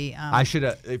 There's the I should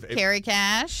have carry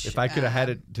cash. If I could have had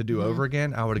it to do over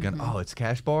again, I would have gone. Oh, it's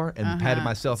cash bar, and patted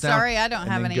myself down. Sorry, I don't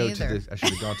have any either. I should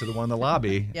have gone to the one in the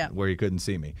lobby where you couldn't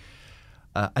see me.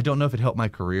 I don't know if it helped my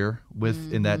career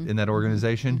in that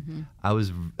organization. That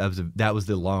was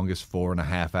the longest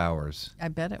 4.5 hours I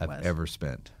bet I've ever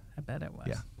spent. I bet it was.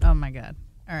 Yeah. Oh my God.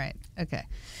 All right. Okay.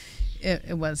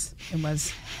 It was.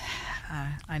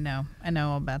 I know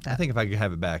about that. I think if I could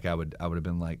have it back, I would have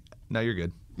been like, no, you're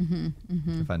good.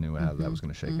 If I knew how that was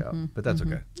going to shake out, but that's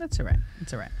okay. That's all right.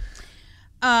 It's all right.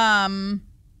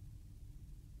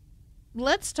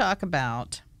 Let's talk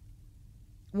about.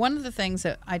 One of the things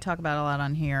that I talk about a lot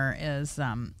on here is,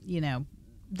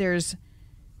 there's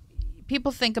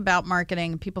people think about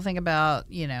marketing, people think about,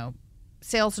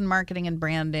 sales and marketing and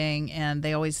branding, and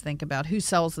they always think about who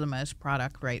sells the most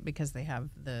product, right? Because they have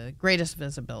the greatest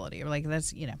visibility, or like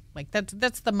that's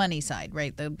that's the money side,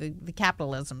 right? The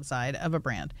capitalism side of a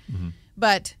brand.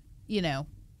 But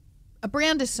a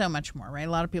brand is so much more, right?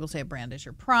 A lot of people say a brand is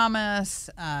your promise.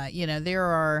 There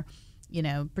are.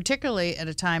 Particularly at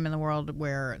a time in the world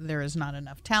where there is not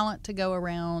enough talent to go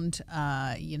around,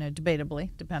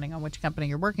 debatably, depending on which company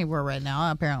you're working for right now.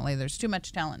 Apparently there's too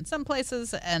much talent in some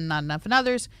places and not enough in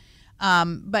others.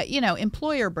 But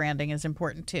employer branding is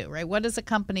important too, right? What does a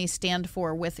company stand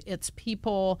for with its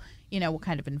people? What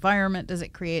kind of environment does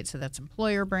it create? So that's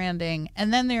employer branding.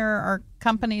 And then there are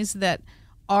companies that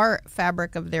are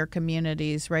fabric of their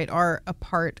communities, right, are a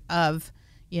part of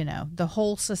the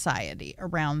whole society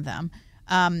around them.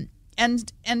 And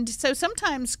so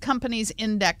sometimes companies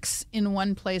index in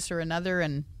one place or another.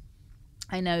 And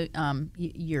I know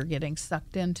you're getting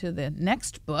sucked into the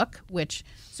next book, which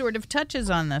sort of touches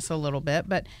on this a little bit.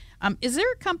 But is there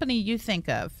a company you think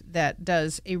of that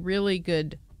does a really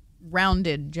good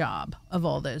rounded job of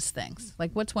all those things?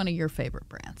 Like, what's one of your favorite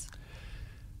brands?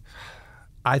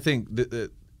 I think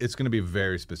it's going to be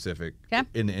very specific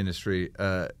in the industry,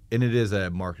 and it is a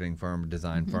marketing firm,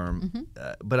 design firm.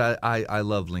 But I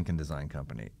love Lincoln Design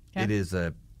Company. It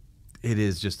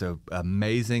is just an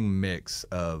amazing mix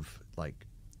of like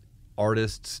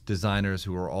artists, designers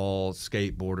who are all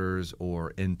skateboarders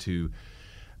or into,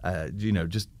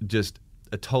 just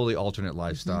a totally alternate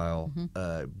lifestyle.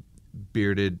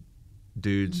 Bearded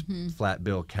dudes, flat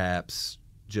bill caps.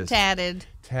 Just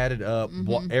tatted up.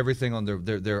 Everything on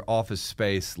their office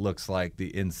space looks like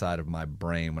the inside of my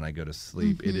brain when I go to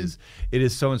sleep. It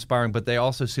is so inspiring, but they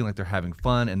also seem like they're having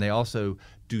fun, and they also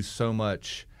do so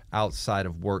much outside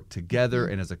of work together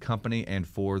and as a company and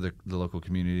for the local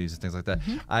communities and things like that.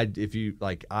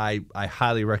 I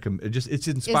highly recommend. It's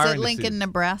inspiring. Is it Lincoln,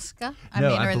 Nebraska?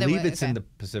 I believe it's in the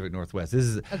Pacific Northwest. This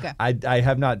is I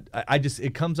have not.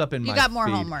 It comes up in my. You got more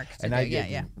feed, homework to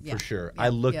and do. For sure. I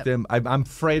look them. I'm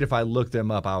afraid if I look them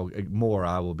up, I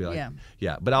will be like,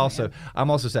 But I'm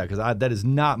also sad because that is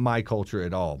not my culture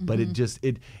at all. But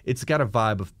it's got a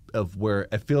vibe of where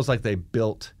it feels like they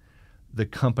built the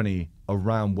company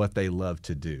around what they love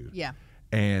to do. Yeah.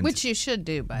 And which you should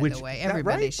do, by the way.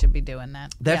 Everybody should be doing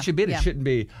that. That should be it. It shouldn't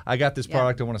be, I got this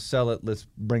product, I want to sell it, let's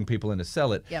bring people in to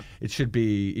sell it. Yep. It should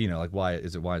be, like Wyatt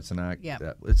Cenac. Yeah.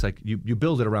 It's like you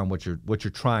build it around what you're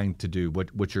trying to do,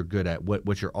 what you're good at,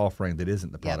 what you're offering that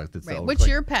isn't the product that's right. What's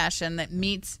your passion that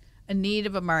meets a need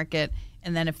of a market,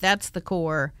 and then if that's the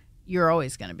core, you're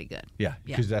always going to be good. Yeah,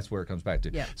 because that's where it comes back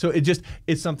to. Yeah. So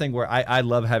it's something where I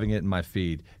love having it in my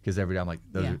feed because every day I'm like,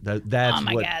 that's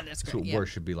what that's great. where it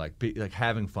should be like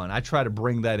having fun. I try to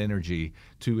bring that energy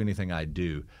to anything I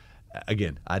do.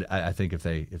 again, I think if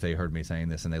they heard me saying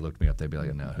this and they looked me up, they'd be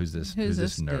like, no, who's this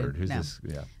nerd? Dude? Who's No. this?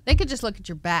 Yeah. They could just look at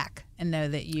your back and know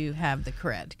that you have the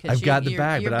cred. I've got the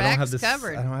back, but I don't have this. I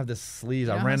don't have the sleeves.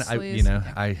 You I don't ran. have I sleeves?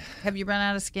 Have you run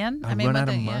out of skin? I mean, run out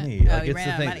of money. Yeah. Like, it's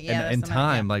the thing, and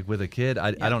time. Yeah. Like with a kid,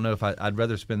 I don't know if I'd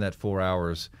rather spend that 4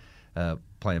 hours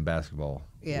playing basketball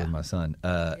with my son.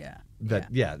 Well,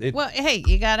 hey,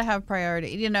 you got to have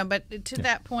priority, But to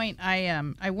that point,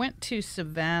 I went to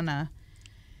Savannah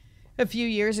a few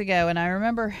years ago, and I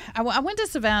remember I went to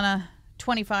Savannah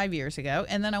 25 years ago,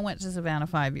 and then I went to Savannah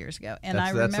 5 years ago, and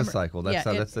that's the cycle. That's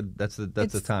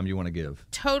the time you want to give.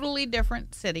 Totally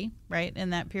different city, right,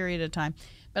 in that period of time.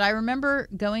 But I remember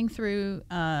going through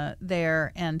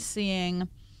there and seeing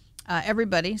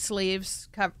everybody sleeves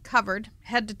covered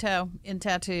head to toe in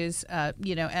tattoos,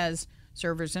 as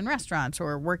servers in restaurants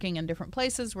or working in different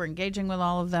places. We're engaging with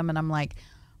all of them, and I'm like,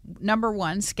 number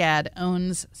one, SCAD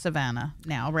owns Savannah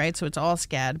now, right? So it's all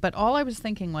SCAD. But all I was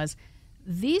thinking was,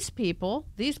 these people,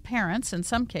 these parents, in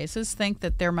some cases, think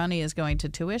that their money is going to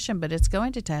tuition, but it's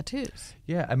going to tattoos.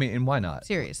 Yeah, I mean, and why not?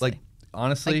 Seriously. Like,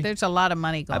 honestly, there's a lot of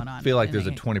money going on. I feel like there's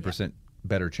a 20%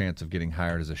 better chance of getting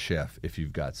hired as a chef if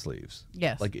you've got sleeves.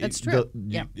 Yes, like that's true.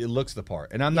 It looks the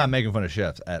part, and I'm not making fun of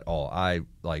chefs at all.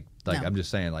 I'm just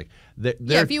saying, like,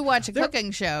 if you watch a cooking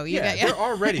show, they're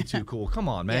already too cool. Come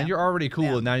on, man, you're already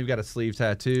cool, and now you've got a sleeve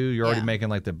tattoo. You're already making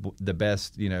like the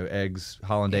best, eggs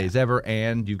hollandaise ever,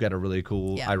 and you've got a really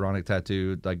cool ironic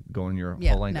tattoo like going your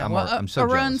whole length. I'm so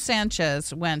Aaron jealous.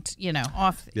 Sanchez went,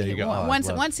 off.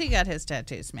 Once he got his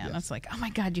tattoos, man, it's like, oh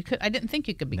my God, you could. I didn't think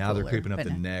you could be. Now cooler, they're creeping up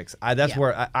the necks. That's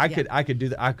where I could do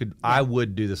that. I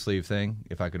would do the sleeve thing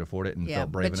if I could afford it and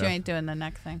felt brave enough. But you ain't doing the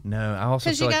neck thing. No, I also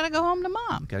because you got to go home to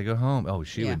mom. Got to go home. Oh,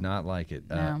 she would not like it.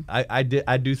 No. I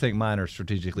do think mine are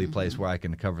strategically placed where I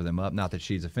can cover them up. Not that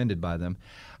she's offended by them.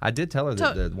 I did tell her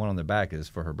that the one on the back is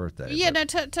for her birthday. Yeah, no.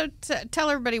 Tell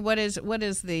everybody what is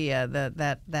the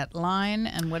that line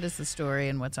and what is the story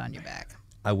and what's on your back.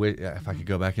 I would, if I could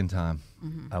go back in time,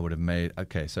 I would have made.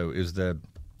 Okay, so it was the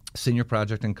senior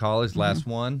project in college, last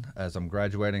one as I'm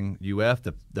graduating UF.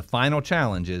 The final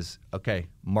challenge is, okay,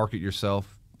 market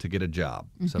yourself to get a job.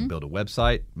 So build a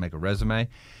website, make a resume.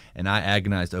 And I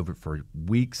agonized over it for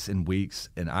weeks and weeks.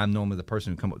 And I'm normally the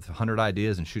person who come up with 100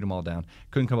 ideas and shoot them all down.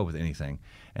 Couldn't come up with anything.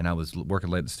 And I was working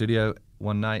late at the studio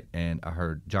one night, and I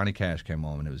heard Johnny Cash came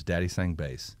on, and it was Daddy Sang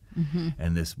Bass.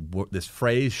 And this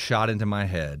phrase shot into my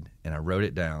head, and I wrote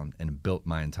it down and built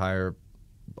my entire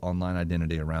online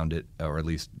identity around it, or at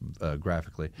least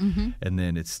graphically. And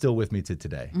then it's still with me to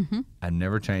today. I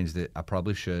never changed it. I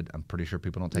probably should. I'm pretty sure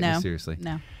people don't take it seriously.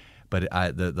 No. But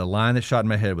the line that shot in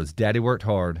my head was, Daddy worked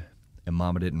hard and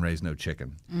Mama didn't raise no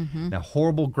chicken. Now,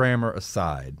 horrible grammar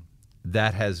aside,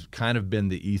 that has kind of been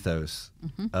the ethos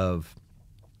of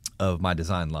my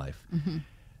design life.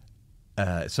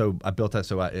 So I built that.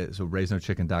 So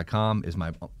raisenochicken.com is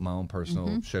my own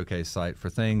personal showcase site for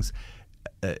things.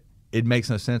 It makes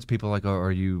no sense. People are like, oh,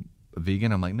 are you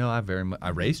vegan? I'm like, no, I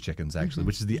raise chickens, actually,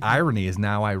 which is the irony is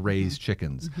now I raise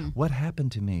chickens. What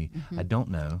happened to me? I don't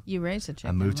know. You raised a chicken.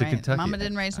 I moved to Kentucky. Mama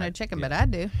didn't raise no chicken, but I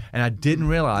do. And I didn't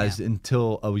realize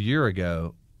until a year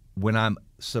ago, when I'm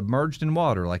submerged in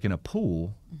water, like in a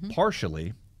pool,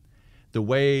 partially, the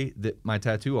way that my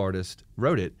tattoo artist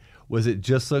wrote it was it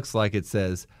just looks like it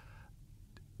says,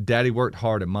 Daddy worked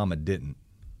hard and Mama didn't.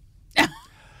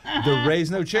 The raise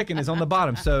no chicken is on the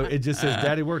bottom, so it just says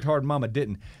Daddy worked hard and Mama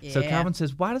didn't. So Calvin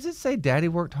says, why does it say Daddy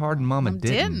worked hard and Mama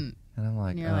didn't? And I'm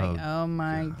like, oh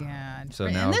my God. So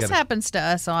now this happens to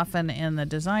us often in the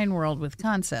design world with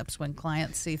concepts when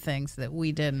clients see things that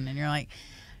we didn't, and you're like,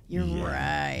 you're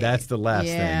right. That's the last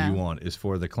thing you want is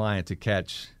for the client to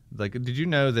catch. Like, did you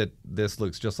know that this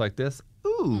looks just like this?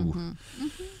 Ooh.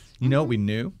 You know what we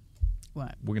knew?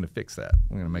 What? We're going to fix that.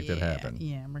 We're going to make that happen.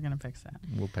 Yeah, we're going to fix that.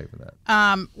 We'll pay for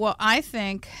that. Well, I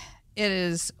think it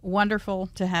is wonderful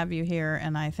to have you here,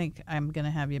 and I think I'm going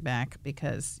to have you back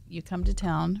because you come to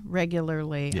town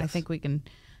regularly. Yes. I think we can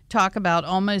talk about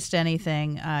almost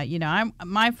anything.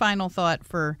 My final thought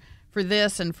for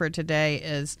this and for today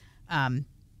is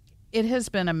it has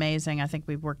been amazing. I think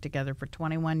we've worked together for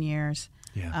 21 years.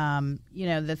 Yeah.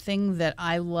 The thing that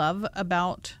I love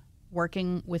about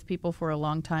working with people for a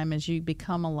long time is you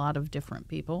become a lot of different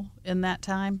people in that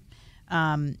time.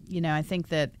 I think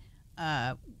that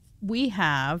we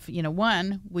have,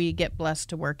 one, we get blessed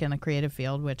to work in a creative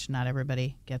field, which not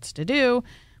everybody gets to do.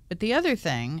 But the other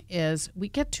thing is we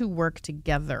get to work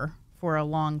together for a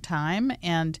long time.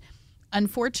 And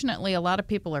unfortunately, a lot of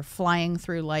people are flying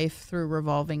through life through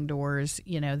revolving doors.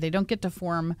 They don't get to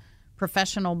form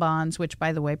professional bonds, which,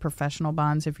 by the way, professional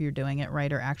bonds, if you're doing it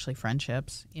right, are actually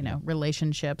friendships,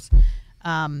 relationships.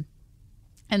 And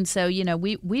so,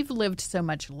 we've lived so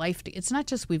much life. It's not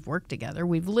just we've worked together.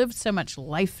 We've lived so much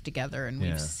life together, and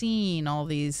we've seen all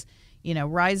these,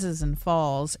 rises and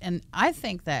falls. And I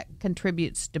think that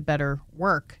contributes to better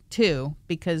work, too,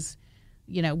 because,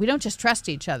 we don't just trust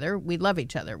each other. We love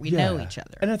each other. We know each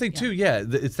other. And I think, too,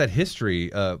 it's that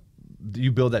history.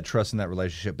 You build that trust in that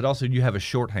relationship, but also you have a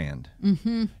shorthand.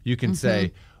 Mm-hmm. You can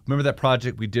say, remember that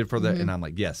project we did for the, and I'm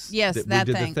like, yes, that we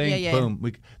did thing. the thing,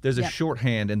 boom. There's a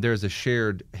shorthand and there's a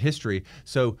shared history.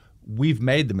 So we've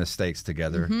made the mistakes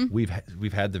together.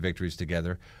 We've had the victories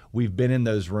together. We've been in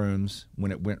those rooms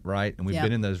when it went right, and we've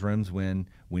been in those rooms when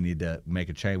we need to make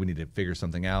a change. We need to figure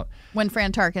something out. When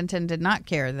Fran Tarkenton did not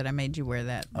care that I made you wear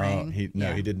that ring. He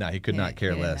did not. He could not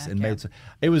care less.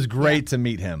 It was great to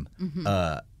meet him.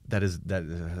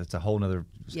 That's a whole nother.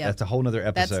 That's a whole nother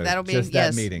episode. That'll be just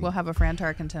that meeting. We'll have a Fran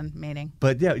Tarkenton meeting.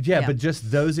 But but just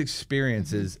those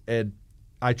experiences, and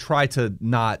I try to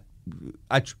not.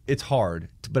 It's hard,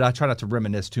 but I try not to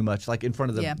reminisce too much, like in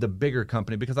front of the bigger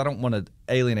company, because I don't want to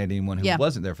alienate anyone who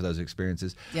wasn't there for those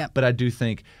experiences. But I do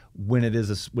think when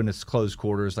it's closed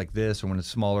quarters like this, or when it's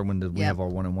smaller, when we have our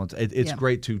one-on-ones, it's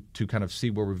great to kind of see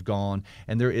where we've gone,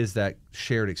 and there is that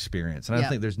shared experience. And I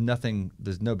think there's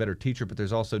no better teacher, but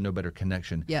there's also no better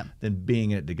connection than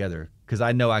being in it together. Because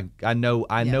I know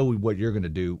what you're going to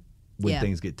do when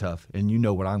things get tough, and you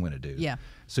know what I'm going to do.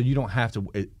 So you don't have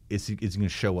to. It's going to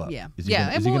show up. Is he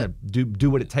going to do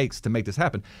what it takes to make this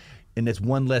happen? And it's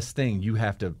one less thing you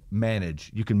have to manage.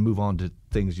 You can move on to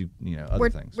things other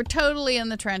things. We're totally in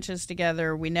the trenches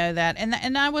together. We know that,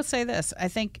 and I will say this: I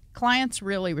think clients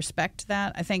really respect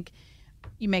that. I think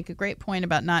you make a great point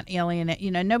about not alienate.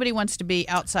 Nobody wants to be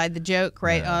outside the joke,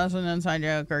 right? Oh, it's an inside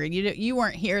joke, or you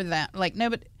weren't here that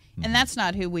nobody. And that's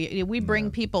not who we bring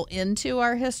people into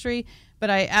our history. But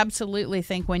I absolutely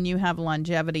think when you have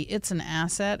longevity, it's an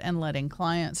asset, and letting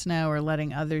clients know or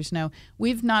letting others know.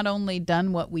 We've not only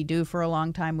done what we do for a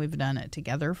long time, we've done it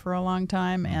together for a long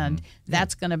time, and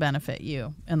that's going to benefit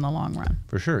you in the long run.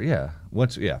 For sure, yeah.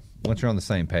 Once you're on the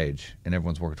same page and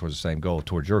everyone's working towards the same goal,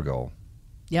 towards your goal,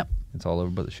 it's all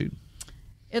over but the shoot.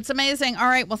 It's amazing. All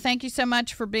right. Well, thank you so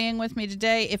much for being with me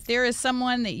today. If there is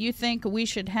someone that you think we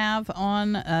should have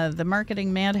on the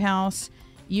Marketing Madhouse,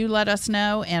 you let us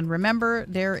know. And remember,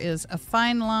 there is a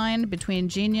fine line between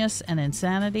genius and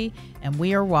insanity, and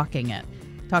we are walking it.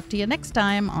 Talk to you next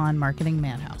time on Marketing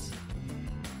Madhouse.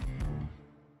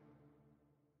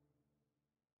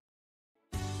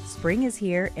 Spring is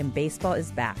here and baseball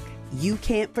is back. You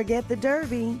can't forget the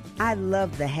Derby. I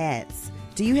love the hats.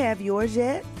 Do you have yours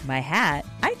yet? My hat?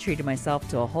 I treated myself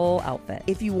to a whole outfit.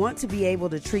 If you want to be able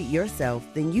to treat yourself,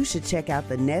 then you should check out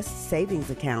the Nest Savings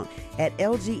Account at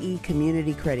LGE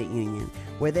Community Credit Union,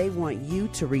 where they want you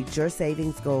to reach your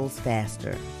savings goals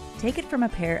faster. Take it from a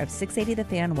pair of 680 The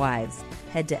Fan wives.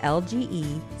 Head to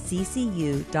lgeccu.org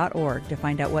to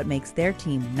find out what makes their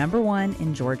team #1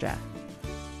 in Georgia.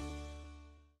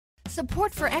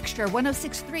 Support for Extra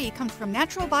 106.3 comes from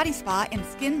Natural Body Spa and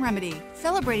Skin Remedy,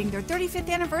 celebrating their 35th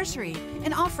anniversary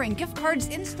and offering gift cards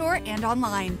in-store and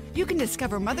online. You can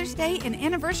discover Mother's Day and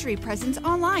anniversary presents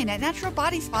online at Natural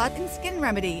Body Spa and Skin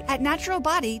Remedy at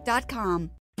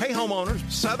naturalbody.com. Hey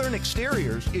homeowners, Southern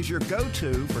Exteriors is your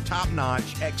go-to for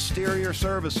top-notch exterior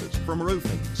services. From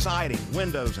roofing, siding,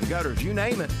 windows, and gutters, you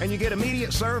name it, and you get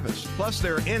immediate service. Plus,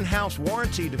 their in-house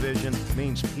warranty division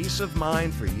means peace of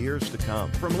mind for years to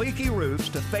come. From leaky roofs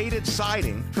to faded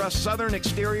siding, trust Southern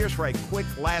Exteriors for a quick,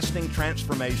 lasting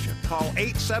transformation. Call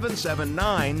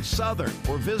 877-9-SOUTHERN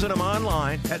or visit them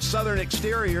online at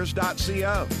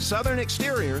southernexteriors.co. Southern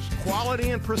Exteriors,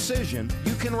 quality and precision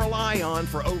you can rely on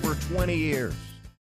for over 20 years.